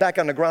I'm laying back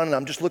on the ground, and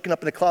I'm just looking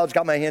up in the clouds,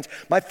 got my hands.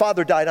 My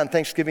father died on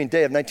Thanksgiving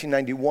Day of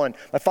 1991.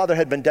 My father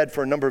had been dead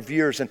for a number of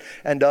years, and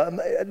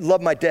I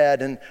loved my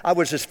dad, and I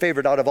was his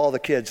favorite out of all the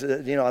kids.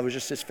 I was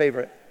just his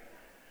favorite.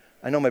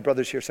 I know my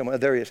brother's here somewhere.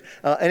 There he is.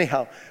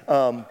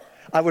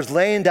 I was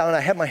laying down. I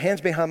had my hands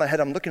behind my head.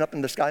 I'm looking up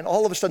in the sky, and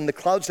all of a sudden, the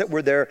clouds that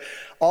were there,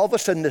 all of a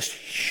sudden, this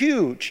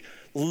huge,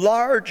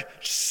 large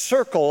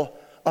circle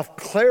of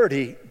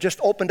clarity just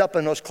opened up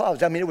in those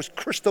clouds. I mean, it was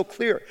crystal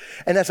clear.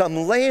 And as I'm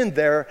laying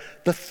there,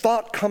 the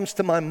thought comes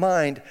to my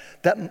mind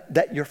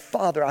that your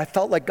Father, I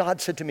felt like God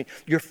said to me,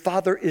 your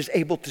Father is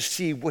able to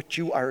see what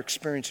you are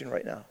experiencing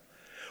right now.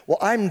 Well,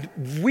 I'm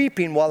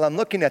weeping while I'm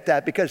looking at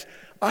that because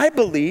I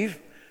believe,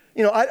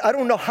 I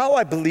don't know how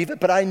I believe it,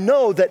 but I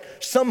know that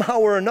somehow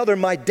or another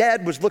my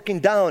dad was looking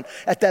down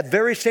at that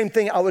very same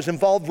thing I was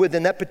involved with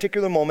in that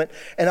particular moment,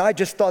 and I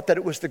just thought that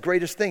it was the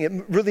greatest thing. It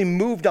really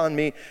moved on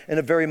me in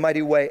a very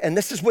mighty way. And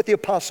this is what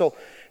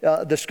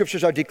the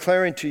scriptures are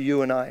declaring to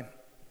you and I.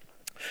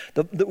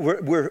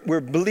 We're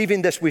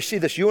believing this. We see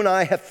this. You and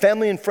I have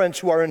family and friends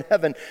who are in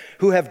heaven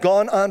who have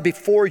gone on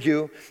before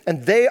you,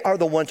 and they are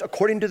the ones,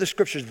 according to the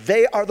scriptures,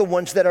 they are the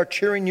ones that are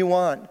cheering you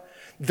on.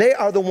 They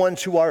are the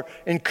ones who are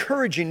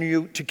encouraging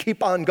you to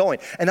keep on going.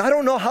 And I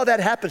don't know how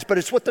that happens, but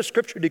it's what the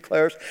scripture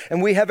declares,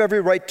 and we have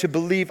every right to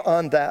believe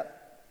on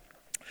that.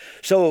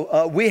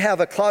 So we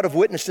have a cloud of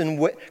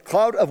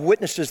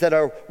witnesses that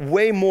are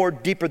way more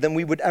deeper than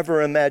we would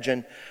ever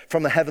imagine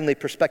from a heavenly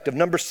perspective.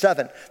 Number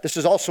 7, this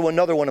is also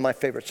another one of my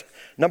favorites.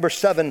 Number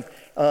 7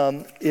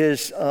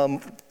 is,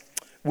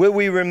 will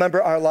we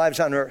remember our lives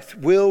on earth?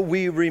 Will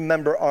we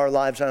remember our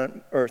lives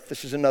on earth?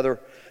 This is another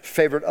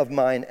favorite of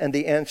mine, and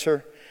the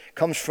answer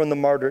comes from the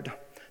martyred.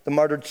 The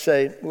martyred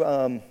say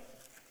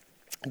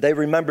they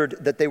remembered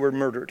that they were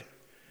murdered.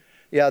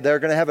 Yeah, they're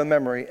going to have a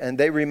memory, and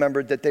they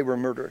remembered that they were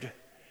murdered.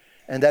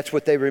 And that's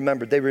what they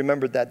remembered. They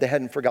remembered that. They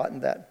hadn't forgotten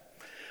that.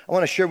 I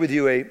want to share with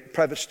you a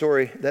private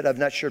story that I've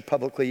not shared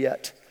publicly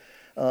yet,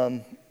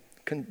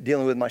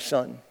 dealing with my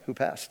son who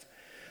passed.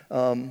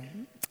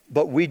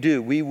 But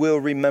we will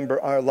remember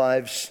our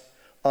lives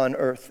on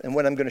earth. And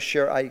what I'm going to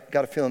share, I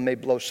got a feeling may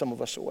blow some of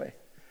us away.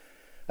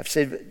 I've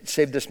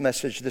saved this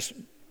message, this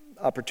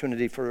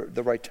opportunity for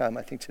the right time.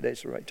 I think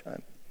today's the right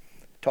time.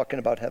 Talking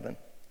about heaven.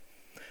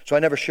 So I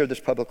never shared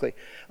this publicly.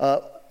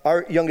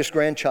 Our youngest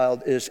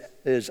grandchild is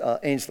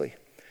Ainsley.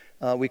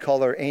 We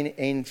call her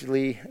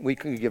Ainsley. We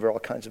can give her all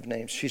kinds of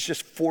names. She's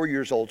just 4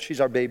 years old. She's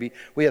our baby.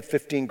 We have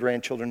 15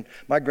 grandchildren.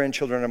 My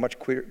grandchildren are much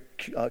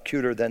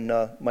cuter than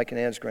Mike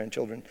and Ann's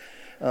grandchildren.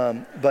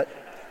 But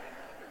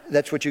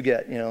that's what you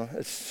get.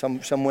 It's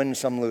some win,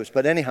 some lose.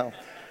 But anyhow,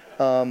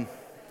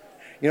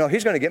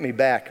 he's going to get me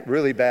back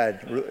really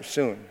bad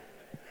soon.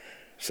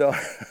 So,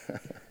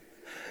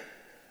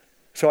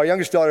 so our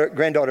youngest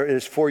granddaughter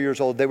is 4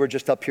 years old. They were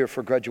just up here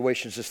for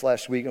graduations this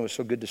last week, and it was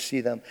so good to see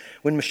them.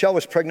 When Michelle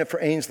was pregnant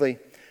for Ainsley,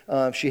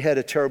 she had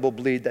a terrible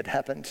bleed that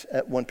happened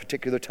at one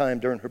particular time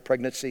during her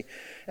pregnancy,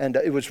 and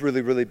it was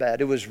really, really bad.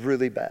 It was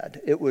really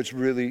bad. It was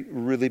really,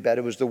 really bad.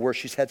 It was the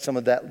worst. She's had some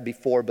of that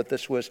before, but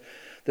this was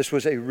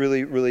a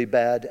really, really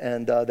bad,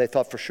 and they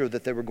thought for sure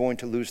that they were going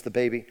to lose the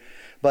baby.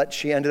 But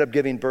she ended up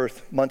giving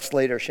birth months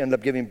later. She ended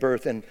up giving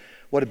birth, and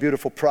what a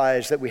beautiful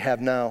prize that we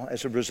have now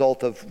as a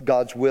result of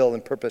God's will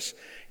and purpose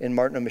in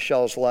Martin and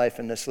Michelle's life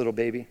and this little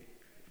baby.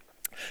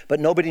 But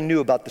nobody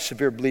knew about the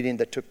severe bleeding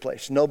that took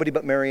place. Nobody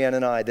but Marianne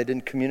and I. They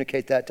didn't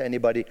communicate that to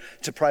anybody.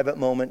 It's a private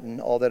moment and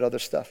all that other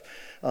stuff.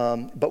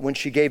 But when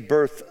she gave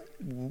birth,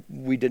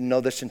 we didn't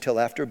know this until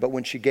after, but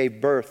when she gave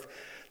birth,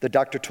 the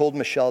doctor told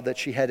Michelle that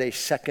she had a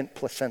second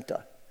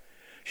placenta.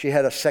 She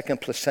had a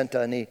second placenta,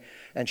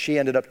 and she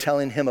ended up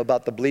telling him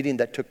about the bleeding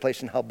that took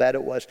place and how bad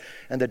it was.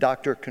 And the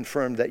doctor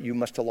confirmed that you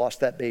must have lost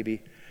that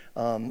baby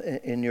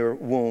in your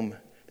womb,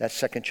 that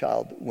second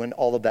child, when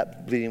all of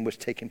that bleeding was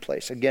taking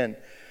place. Again,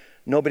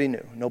 nobody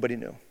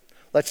knew.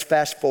 Let's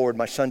fast forward.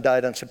 My son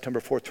died on September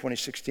 4th,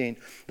 2016.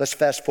 Let's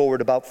fast forward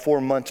about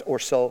 4 months or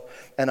so,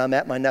 and I'm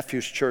at my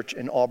nephew's church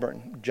in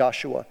Auburn,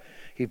 Joshua.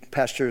 He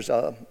pastors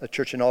a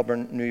church in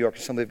Auburn, New York,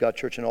 Assembly of God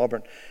Church in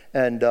Auburn.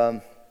 And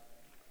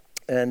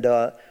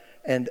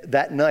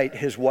that night,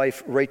 his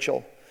wife,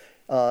 Rachel,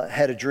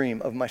 had a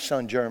dream of my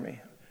son, Jeremy.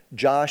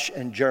 Josh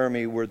and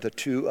Jeremy were the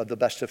two of the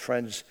best of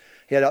friends.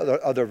 He had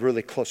other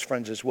really close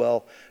friends as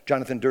well.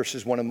 Jonathan Durst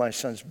is one of my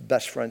son's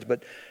best friends,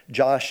 but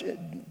Josh,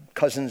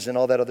 cousins and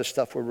all that other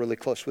stuff were really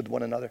close with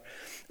one another.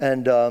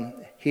 And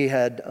he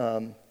had,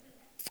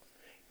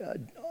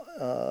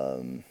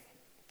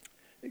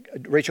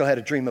 Rachel had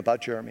a dream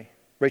about Jeremy.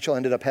 Rachel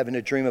ended up having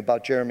a dream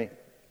about Jeremy.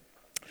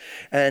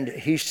 And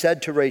he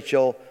said to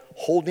Rachel,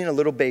 holding a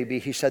little baby,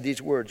 he said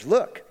these words,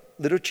 "Look,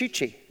 little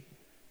Chi-Chi."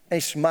 And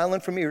he's smiling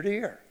from ear to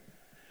ear.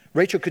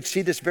 Rachel could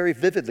see this very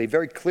vividly,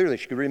 very clearly.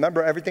 She could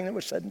remember everything that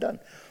was said and done.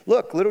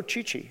 Look, little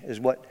Chi-Chi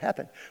is what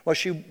happened. Well,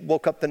 she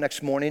woke up the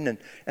next morning and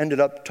ended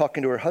up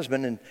talking to her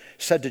husband and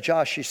said to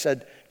Josh, she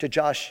said to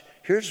Josh,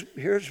 here's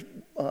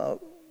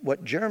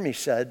what Jeremy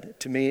said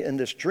to me in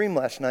this dream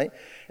last night,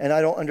 and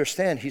I don't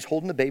understand. He's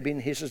holding the baby,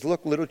 and he says,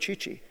 "Look, little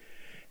Chi-Chi."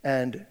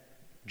 And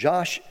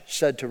Josh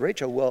said to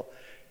Rachel, well,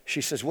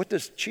 she says, "What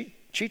does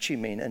Chi-Chi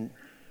mean?" And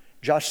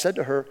Josh said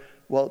to her,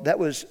 well, that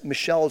was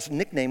Michelle's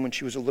nickname when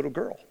she was a little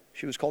girl.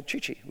 She was called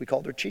Chi-Chi. We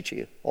called her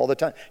Chi-Chi all the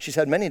time. She's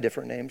had many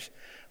different names.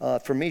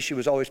 For me, she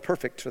was always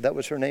perfect, so that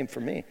was her name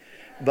for me.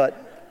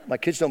 But my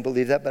kids don't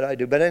believe that, but I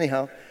do. But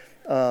anyhow,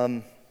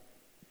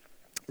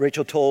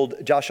 Rachel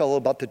told Josh all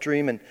about the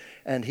dream,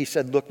 and he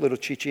said, "Look, little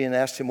Chi-Chi," and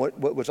asked him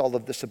what was all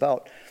of this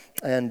about.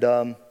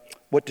 And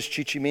what does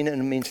Chi-Chi mean?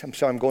 And it means, I'm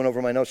sorry, I'm going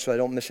over my notes so I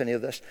don't miss any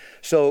of this.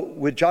 So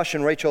with Josh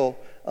and Rachel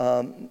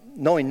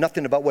knowing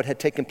nothing about what had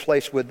taken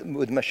place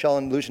with Michelle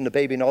and losing the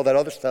baby and all that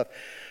other stuff,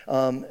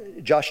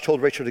 Josh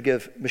told Rachel to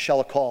give Michelle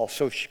a call.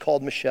 So she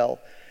called Michelle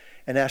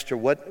and asked her,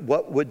 what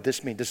would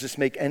this mean? Does this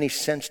make any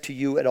sense to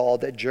you at all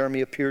that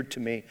Jeremy appeared to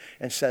me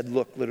and said,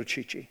 "Look, little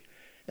Chi-Chi"?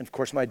 And of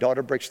course, my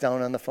daughter breaks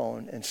down on the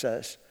phone and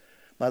says,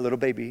 my little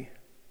baby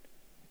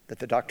that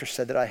the doctor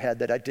said that I had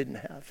that I didn't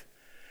have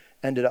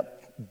ended up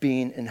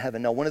being in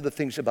heaven. Now, one of the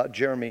things about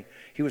Jeremy,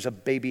 he was a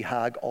baby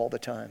hog all the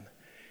time.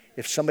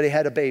 If somebody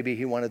had a baby,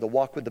 he wanted to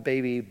walk with the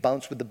baby,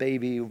 bounce with the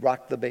baby,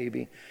 rock the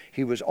baby.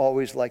 He was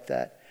always like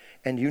that.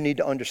 And you need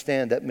to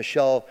understand that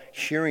Michelle,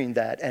 hearing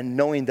that and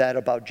knowing that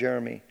about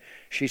Jeremy,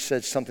 she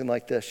said something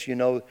like this.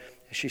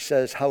 She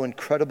says how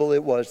incredible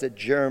it was that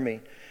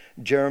Jeremy,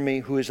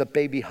 who is a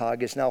baby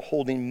hog, is now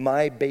holding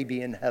my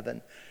baby in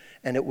heaven.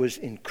 And it was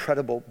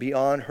incredible,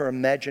 beyond her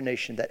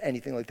imagination, that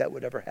anything like that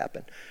would ever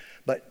happen.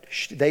 But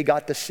they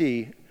got to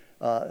see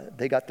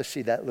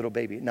that little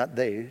baby. Not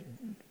they,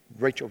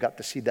 Rachel got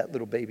to see that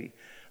little baby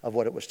of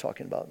what it was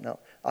talking about. Now,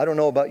 I don't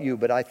know about you,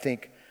 but I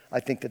think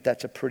that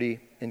that's a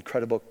pretty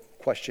incredible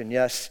question.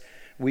 Yes,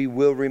 we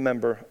will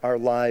remember our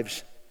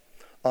lives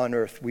on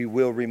earth. We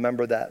will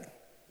remember that.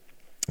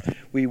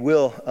 We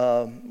will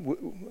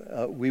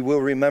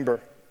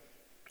remember.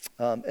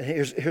 And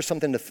here's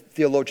something the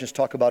theologians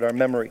talk about our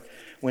memory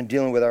when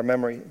dealing with our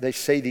memory. They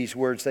say these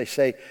words. They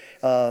say,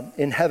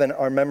 in heaven,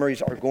 our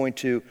memories are going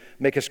to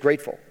make us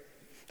grateful.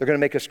 They're going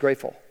to make us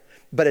grateful.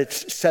 But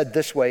it's said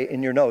this way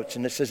in your notes,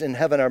 and it says, in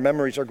heaven, our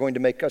memories are going to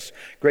make us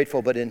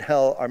grateful, but in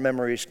hell, our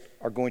memories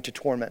are going to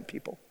torment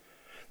people.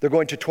 They're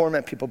going to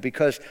torment people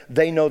because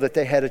they know that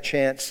they had a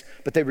chance,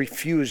 but they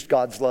refused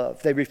God's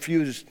love. They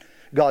refused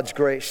God's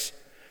grace,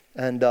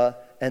 and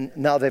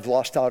now they've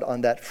lost out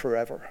on that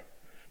forever.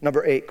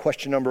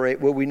 Question number 8,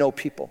 will we know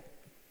people?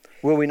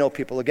 Will we know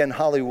people? Again,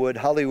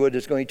 Hollywood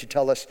is going to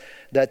tell us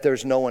that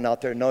there's no one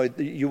out there. No,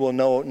 you will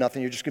know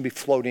nothing. You're just going to be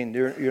floating.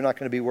 You're not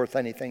going to be worth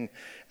anything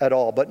at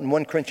all. But in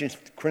 1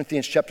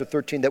 Corinthians chapter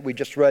 13 that we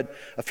just read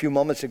a few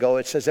moments ago,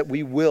 it says that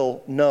we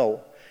will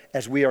know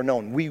as we are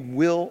known. We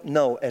will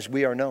know as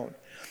we are known.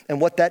 And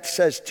what that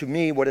says to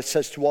me, what it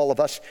says to all of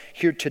us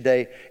here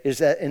today, is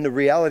that in the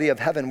reality of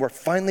heaven, we're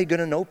finally going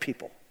to know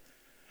people.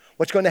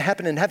 What's going to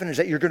happen in heaven is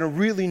that you're going to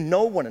really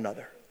know one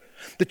another.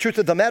 The truth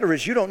of the matter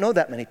is you don't know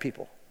that many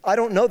people. I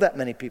don't know that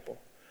many people.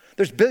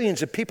 There's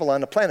billions of people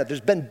on the planet.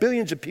 There's been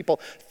billions of people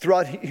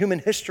throughout human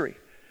history.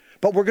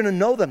 But we're going to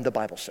know them, the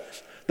Bible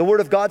says. The Word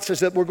of God says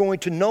that we're going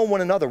to know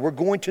one another. We're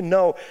going to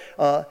know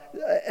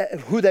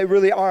who they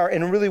really are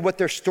and really what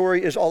their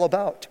story is all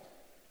about.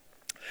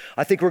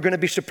 I think we're going to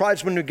be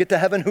surprised when we get to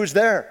heaven who's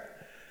there.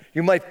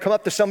 You might come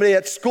up to somebody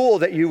at school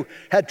that you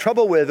had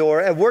trouble with,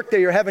 or at work that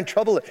you're having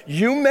trouble with.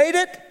 You made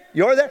it?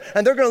 You're there?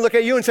 And they're going to look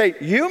at you and say,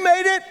 you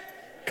made it?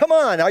 Come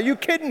on, are you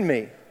kidding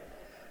me?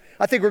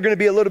 I think we're going to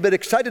be a little bit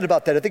excited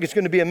about that. I think it's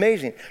going to be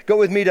amazing. Go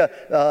with me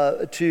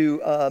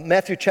to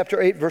Matthew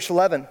chapter 8, verse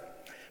 11.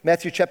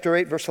 Matthew chapter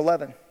 8, verse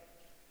 11.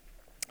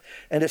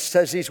 And it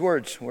says these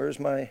words. Where's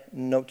my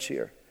notes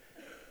here?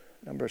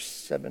 Number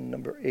 7,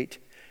 number 8.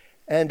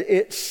 And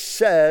it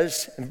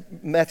says,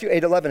 Matthew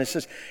 8:11, it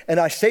says, and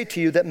I say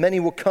to you that many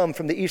will come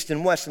from the east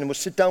and west and will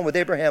sit down with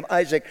Abraham,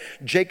 Isaac,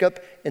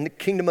 Jacob in the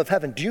kingdom of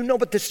heaven. Do you know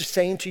what this is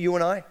saying to you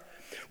and I?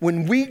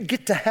 When we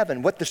get to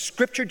heaven, what the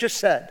scripture just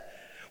said,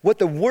 what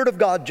the Word of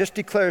God just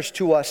declares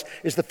to us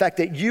is the fact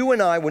that you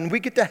and I, when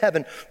we get to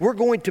heaven, we're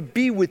going to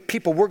be with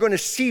people. We're going to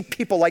see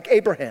people like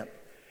Abraham.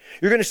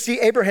 You're going to see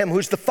Abraham,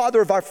 who's the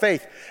father of our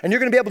faith. And you're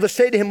going to be able to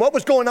say to him, what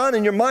was going on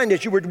in your mind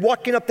as you were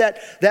walking up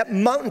that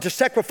mountain to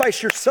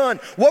sacrifice your son?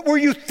 What were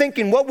you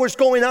thinking? What was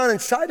going on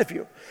inside of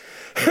you?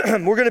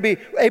 We're going to be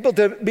able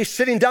to be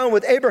sitting down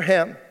with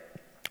Abraham,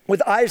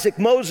 with Isaac,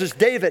 Moses,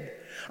 David.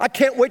 I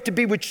can't wait to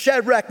be with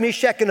Shadrach,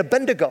 Meshach, and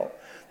Abednego.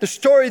 The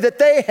story that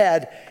they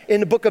had in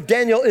the book of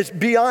Daniel is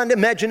beyond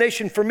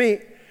imagination for me.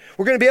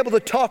 We're going to be able to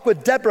talk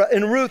with Deborah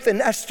and Ruth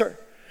and Esther.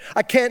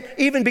 I can't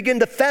even begin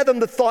to fathom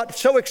the thought. It's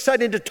so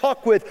exciting to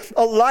talk with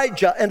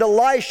Elijah and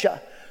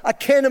Elisha. I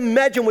can't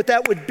imagine what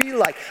that would be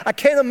like. I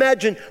can't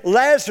imagine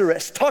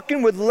Lazarus,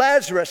 talking with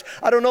Lazarus.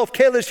 I don't know if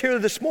Kayla's here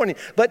this morning,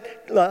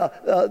 but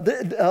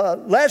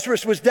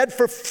Lazarus was dead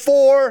for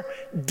 4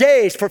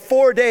 days. For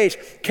 4 days.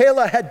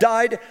 Kayla had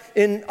died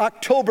in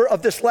October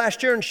of this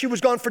last year, and she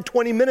was gone for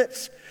 20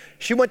 minutes.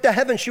 She went to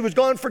heaven. She was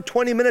gone for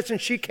 20 minutes,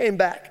 and she came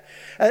back.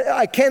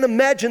 I can't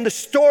imagine the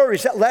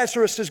stories that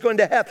Lazarus is going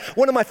to have.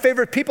 One of my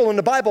favorite people in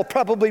the Bible,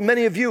 probably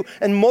many of you,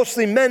 and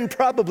mostly men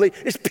probably,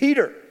 is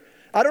Peter.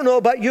 I don't know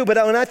about you, but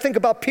when I think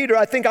about Peter,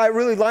 I think I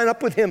really line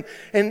up with him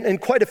in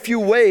quite a few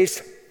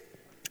ways.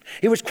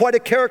 He was quite a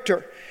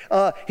character.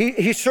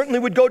 He certainly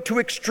would go to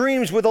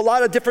extremes with a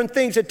lot of different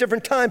things at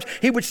different times.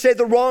 He would say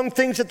the wrong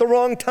things at the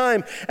wrong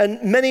time,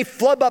 and many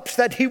flub-ups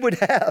that he would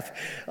have.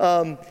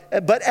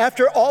 But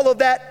after all of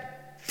that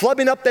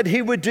flubbing up that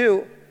he would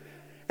do,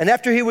 and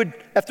after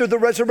the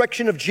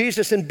resurrection of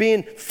Jesus and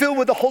being filled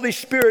with the Holy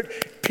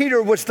Spirit,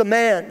 Peter was the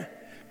man.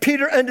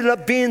 Peter ended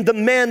up being the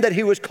man that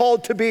he was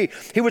called to be.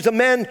 He was a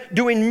man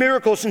doing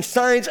miracles and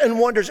signs and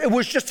wonders. It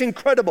was just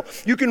incredible.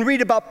 You can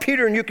read about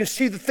Peter and you can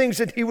see the things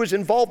that he was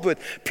involved with.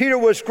 Peter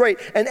was great.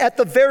 And at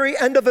the very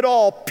end of it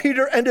all,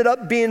 Peter ended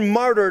up being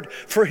martyred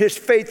for his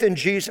faith in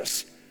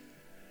Jesus.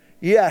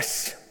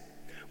 Yes,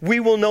 we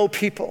will know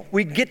people.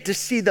 We get to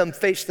see them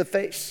face to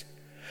face.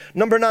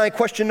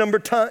 Question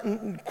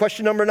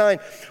number 9.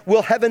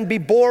 Will heaven be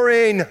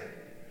boring?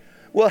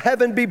 Will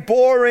heaven be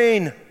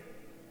boring?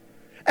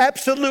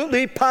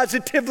 Absolutely,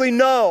 positively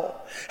no.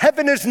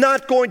 Heaven is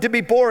not going to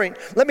be boring.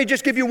 Let me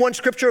just give you one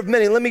scripture of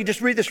many. Let me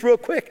just read this real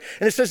quick.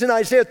 And it says in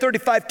Isaiah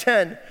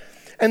 35:10,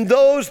 and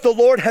those the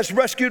Lord has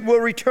rescued will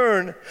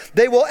return.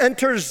 They will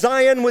enter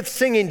Zion with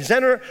singing.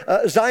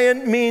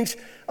 Zion means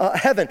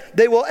heaven.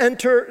 They will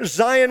enter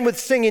Zion with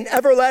singing,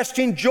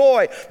 everlasting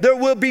joy. There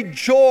will be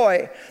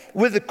joy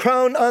with the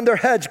crown on their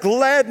heads.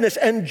 Gladness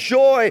and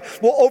joy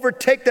will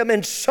overtake them,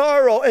 and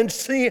sorrow and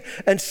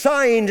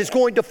sighing is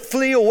going to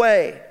flee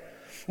away.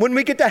 When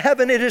we get to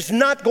heaven, it is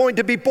not going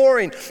to be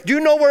boring. Do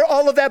you know where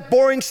all of that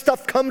boring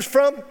stuff comes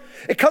from?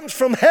 It comes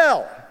from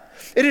hell.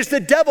 It is the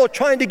devil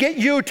trying to get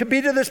you to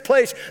be to this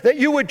place that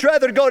you would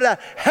rather go to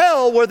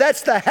hell, where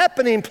that's the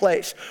happening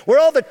place, where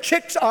all the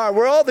chicks are,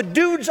 where all the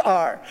dudes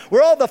are,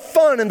 where all the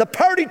fun and the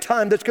party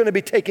time that's going to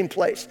be taking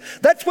place.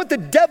 That's what the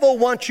devil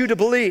wants you to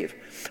believe.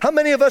 How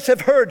many of us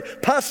have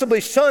heard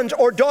possibly sons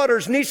or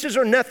daughters, nieces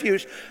or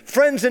nephews,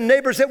 friends and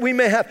neighbors that we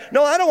may have?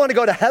 No, I don't want to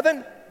go to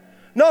heaven.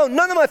 No,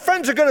 none of my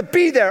friends are going to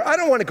be there. I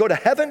don't want to go to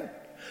heaven.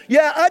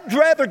 Yeah, I'd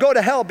rather go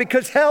to hell,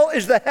 because hell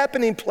is the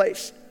happening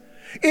place.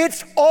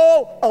 It's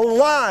all a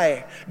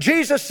lie.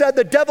 Jesus said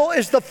the devil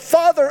is the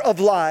father of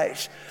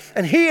lies,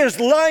 and he is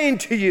lying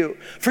to you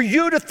for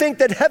you to think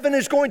that heaven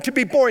is going to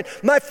be boring.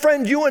 My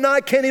friend, you and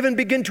I can't even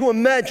begin to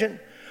imagine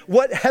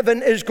what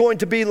heaven is going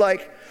to be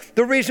like.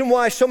 The reason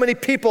why so many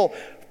people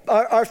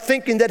are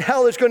thinking that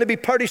hell is going to be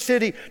Party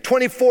City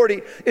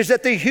 2040 is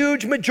that the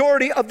huge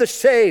majority of the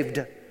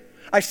saved,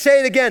 I say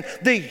it again,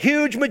 the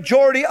huge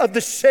majority of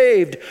the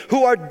saved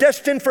who are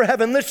destined for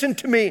heaven, listen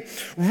to me,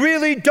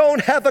 really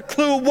don't have a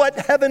clue what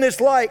heaven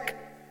is like.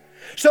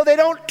 So they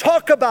don't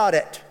talk about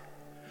it.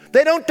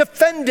 They don't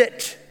defend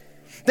it.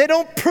 They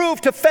don't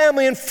prove to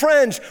family and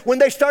friends when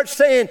they start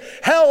saying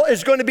hell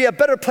is going to be a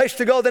better place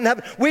to go than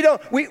heaven.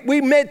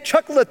 We may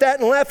chuckle at that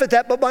and laugh at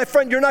that, but my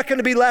friend, you're not going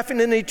to be laughing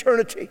in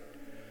eternity.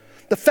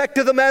 The fact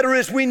of the matter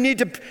is we need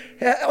to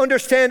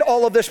understand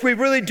all of this. We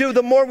really do.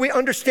 The more we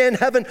understand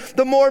heaven,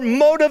 the more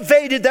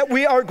motivated that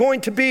we are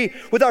going to be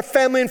with our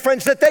family and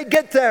friends that they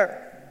get there.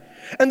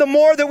 And the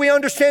more that we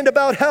understand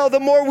about hell, the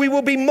more we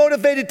will be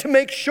motivated to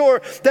make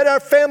sure that our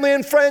family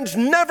and friends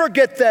never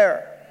get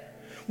there.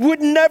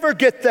 Would never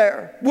get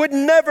there, would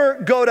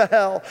never go to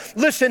hell.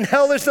 Listen,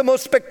 hell is the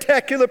most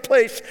spectacular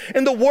place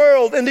in the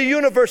world, in the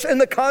universe, in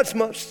the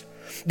cosmos.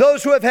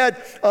 Those who have had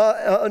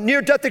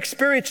near-death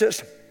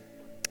experiences,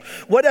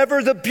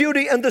 whatever the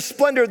beauty and the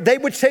splendor, they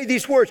would say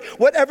these words,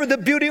 whatever the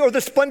beauty or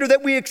the splendor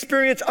that we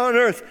experience on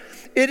earth,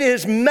 it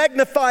is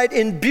magnified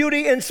in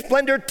beauty and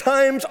splendor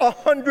times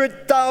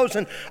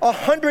 100,000,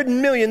 100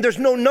 million. There's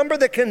no number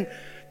that can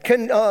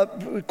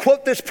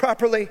quote this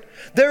properly.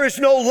 There is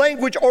no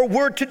language or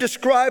word to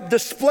describe the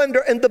splendor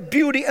and the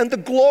beauty and the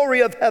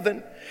glory of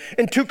heaven.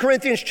 In 2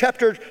 Corinthians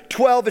chapter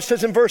 12, it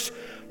says in verse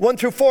 1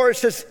 through 4, it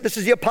says, this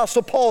is the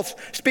Apostle Paul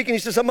speaking. He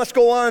says, I must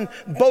go on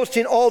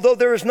boasting, although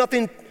there is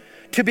nothing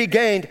to be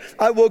gained.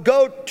 I will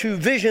go to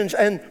visions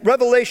and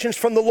revelations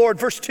from the Lord.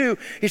 Verse 2,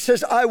 he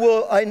says, I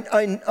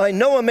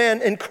know a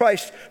man in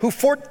Christ who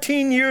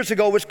 14 years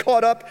ago was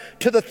caught up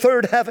to the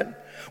third heaven.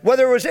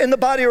 Whether it was in the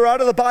body or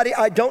out of the body,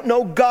 I don't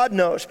know, God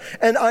knows.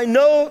 And I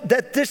know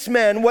that this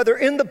man, whether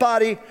in the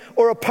body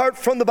or apart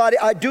from the body,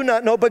 I do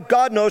not know, but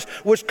God knows,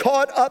 was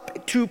caught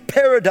up to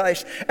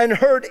paradise and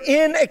heard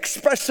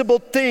inexpressible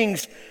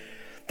things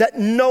that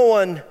no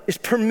one is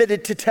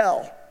permitted to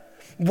tell.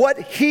 What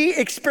he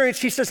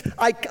experienced, he says,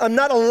 I'm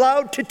not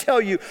allowed to tell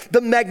you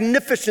the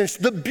magnificence,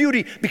 the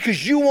beauty,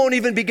 because you won't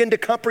even begin to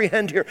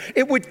comprehend here.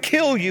 It would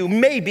kill you,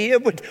 maybe.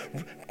 It would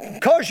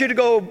cause you to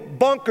go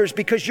bonkers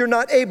because you're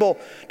not able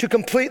to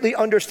completely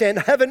understand.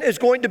 Heaven is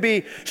going to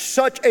be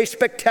such a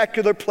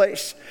spectacular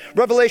place.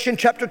 Revelation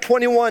chapter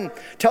 21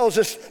 tells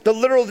us the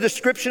literal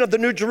description of the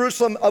New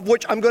Jerusalem, of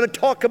which I'm going to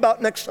talk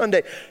about next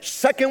Sunday.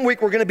 Second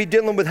week, we're going to be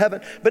dealing with heaven.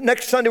 But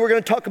next Sunday, we're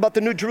going to talk about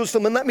the New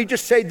Jerusalem. And let me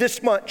just say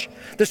this much.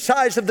 The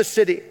size of the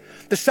city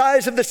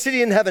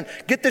in heaven.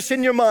 Get this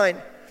in your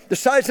mind. The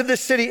size of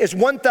this city is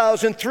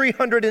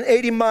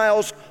 1,380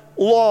 miles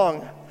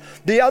long.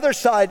 The other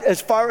side, as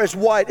far as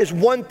wide, is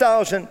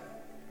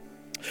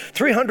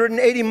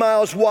 1,380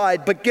 miles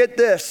wide. But get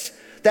this,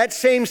 that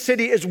same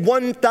city is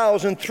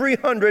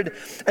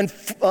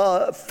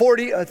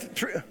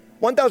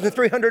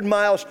 1,300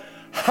 miles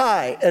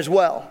high as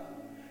well.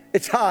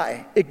 It's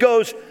high. It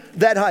goes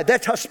that high.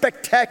 That's how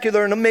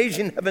spectacular and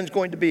amazing heaven's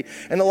going to be.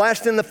 And the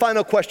last and the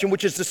final question,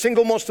 which is the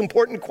single most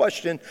important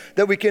question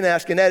that we can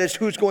ask, and that is,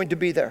 who's going to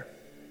be there?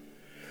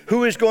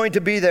 Who is going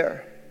to be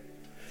there?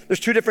 There's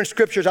two different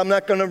scriptures. I'm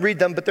not going to read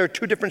them, but there are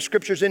two different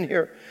scriptures in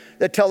here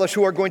that tell us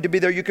who are going to be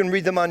there. You can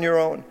read them on your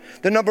own.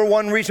 The number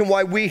one reason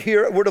why we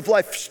here at Word of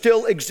Life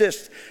still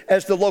exist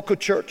as the local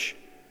church,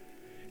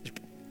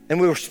 and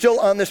we're still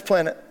on this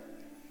planet,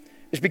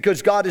 is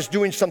because God is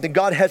doing something.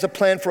 God has a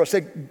plan for us.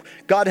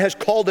 God has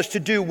called us to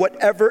do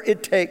whatever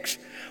it takes.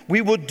 We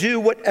will do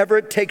whatever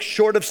it takes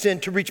short of sin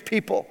to reach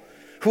people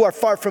who are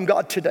far from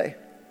God today.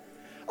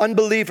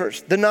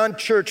 Unbelievers, the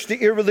non-church,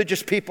 the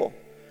irreligious people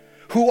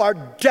who are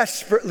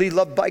desperately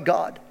loved by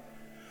God.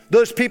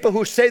 Those people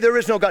who say there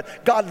is no God.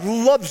 God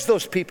loves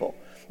those people,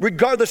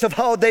 regardless of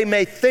how they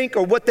may think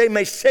or what they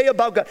may say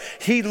about God.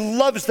 He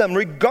loves them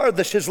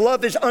regardless. His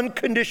love is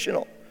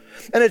unconditional.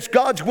 And it's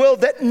God's will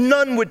that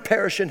none would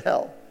perish in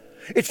hell.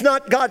 It's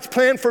not God's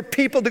plan for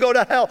people to go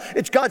to hell.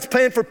 It's God's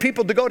plan for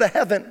people to go to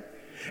heaven.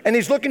 And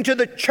he's looking to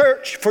the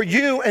church, for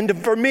you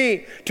and for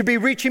me, to be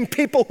reaching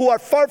people who are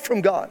far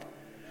from God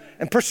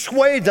and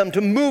persuade them to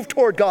move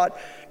toward God,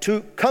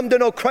 to come to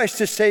know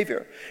Christ as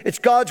Savior. It's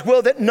God's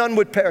will that none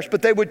would perish,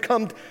 but they would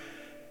come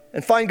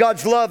and find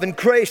God's love and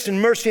grace and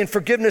mercy and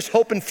forgiveness,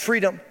 hope and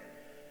freedom.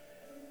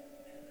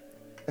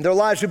 And their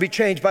lives would be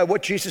changed by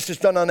what Jesus has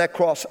done on that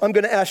cross. I'm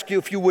going to ask you,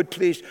 if you would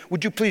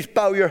please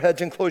bow your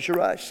heads and close your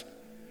eyes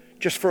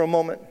just for a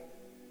moment.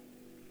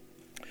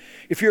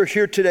 If you're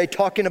here today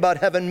talking about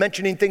heaven,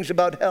 mentioning things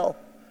about hell,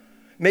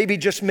 maybe,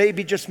 just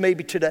maybe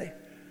today,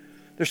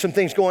 there's some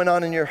things going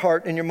on in your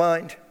heart and your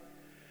mind.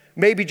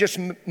 Maybe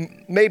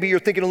you're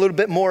thinking a little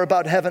bit more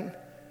about heaven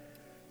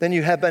than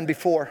you have been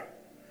before.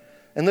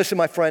 And listen,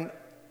 my friend,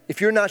 if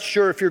you're not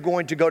sure if you're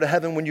going to go to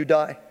heaven when you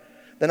die,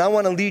 then I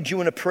want to lead you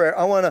in a prayer.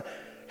 I want to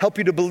help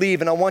you to believe,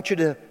 and I want you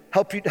to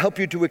help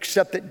you to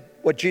accept that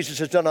what Jesus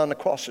has done on the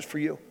cross is for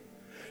you.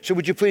 So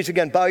would you please,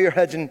 again, bow your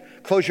heads and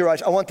close your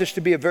eyes. I want this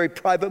to be a very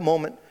private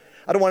moment.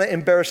 I don't want to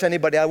embarrass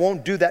anybody. I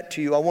won't do that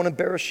to you. I won't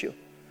embarrass you.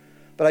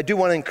 But I do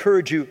want to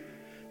encourage you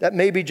that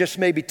maybe, just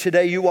maybe,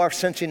 today you are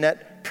sensing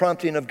that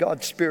prompting of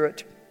God's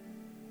Spirit.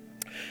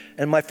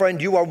 And my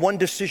friend, you are one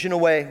decision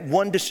away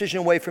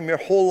from your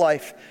whole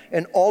life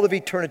and all of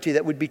eternity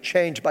that would be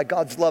changed by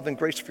God's love and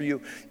grace for you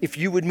if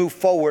you would move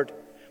forward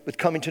with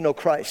coming to know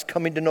Christ,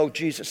 coming to know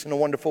Jesus in a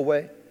wonderful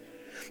way.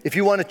 If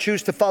you want to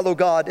choose to follow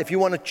God, if you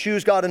want to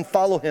choose God and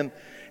follow him,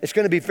 it's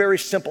going to be very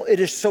simple. It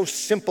is so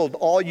simple,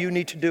 all you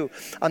need to do.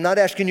 I'm not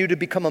asking you to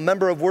become a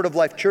member of Word of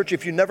Life Church.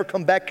 If you never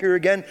come back here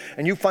again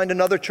and you find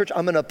another church,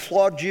 I'm going to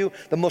applaud you.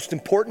 The most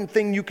important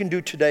thing you can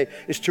do today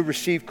is to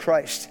receive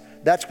Christ.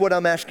 That's what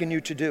I'm asking you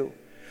to do.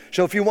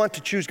 So if you want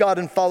to choose God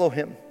and follow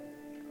him,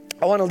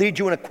 I want to lead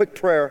you in a quick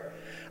prayer.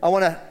 I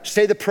want to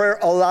say the prayer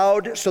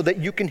aloud so that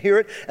you can hear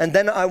it, and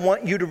then I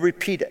want you to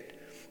repeat it.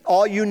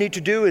 All you need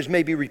to do is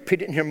maybe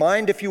repeat it in your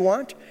mind if you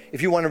want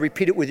to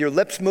repeat it with your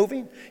lips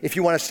moving, if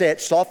you want to say it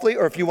softly,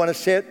 or if you want to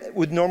say it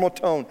with normal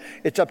tone.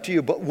 It's up to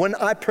you. But when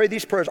I pray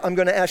these prayers, I'm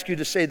going to ask you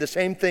to say the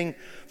same thing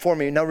for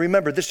me. Now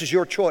remember, this is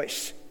your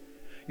choice.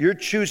 You're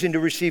choosing to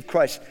receive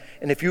Christ.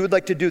 And if you would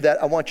like to do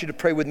that, I want you to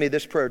pray with me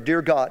this prayer.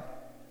 Dear God,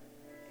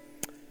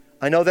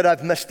 I know that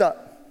I've messed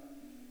up.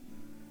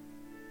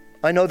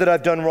 I know that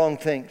I've done wrong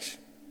things.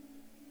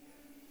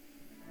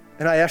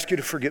 And I ask you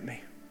to forgive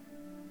me.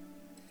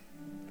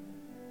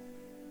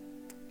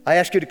 I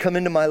ask you to come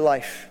into my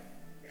life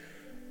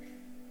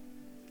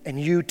and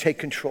you take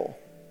control.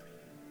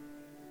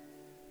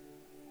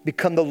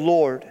 Become the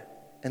Lord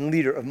and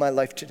leader of my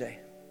life today.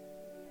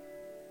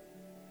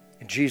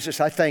 And Jesus,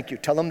 I thank you.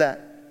 Tell them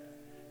that.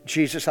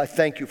 Jesus, I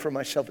thank you for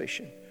my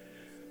salvation.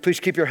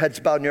 Please keep your heads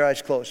bowed and your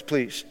eyes closed,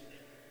 please.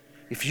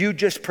 If you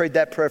just prayed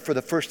that prayer for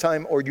the first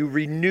time or you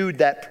renewed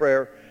that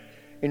prayer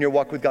in your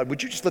walk with God,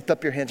 would you just lift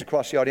up your hands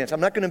across the audience? I'm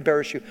not going to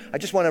embarrass you. I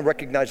just want to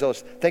recognize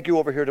those. Thank you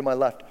over here to my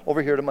left,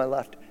 over here to my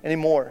left. Any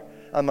more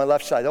on my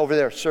left side? Over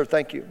there, sir,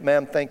 thank you.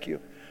 Ma'am, thank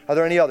you. Are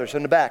there any others?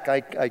 In the back,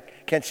 I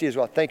can't see as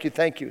well. Thank you,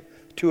 thank you.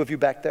 Two of you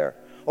back there.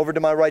 Over to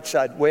my right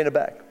side, way in the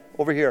back.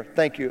 Over here,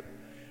 thank you.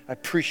 I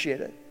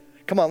appreciate it.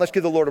 Come on, let's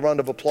give the Lord a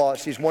round of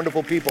applause. These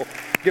wonderful people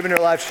giving their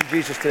lives to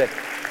Jesus today.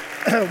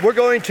 We're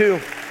going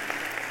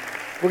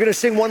to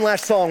sing one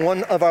last song,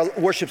 one of our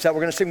worship set.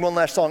 We're going to sing one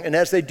last song. And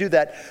as they do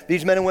that,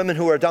 these men and women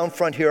who are down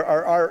front here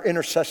are our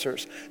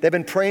intercessors. They've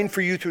been praying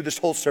for you through this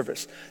whole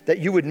service, that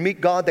you would meet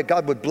God, that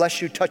God would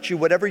bless you, touch you,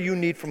 whatever you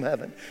need from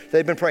heaven.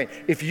 They've been praying.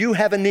 If you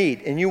have a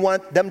need and you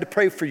want them to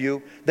pray for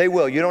you, they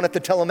will. You don't have to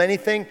tell them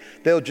anything.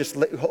 They'll just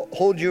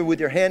hold you with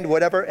your hand,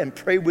 whatever, and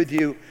pray with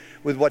you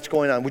with what's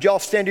going on. Would you all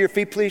stand to your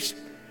feet, please?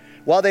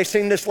 While they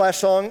sing this last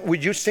song,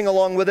 would you sing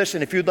along with us?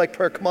 And if you'd like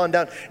prayer, come on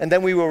down. And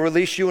then we will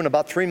release you in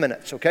about 3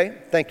 minutes, okay?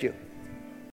 Thank you.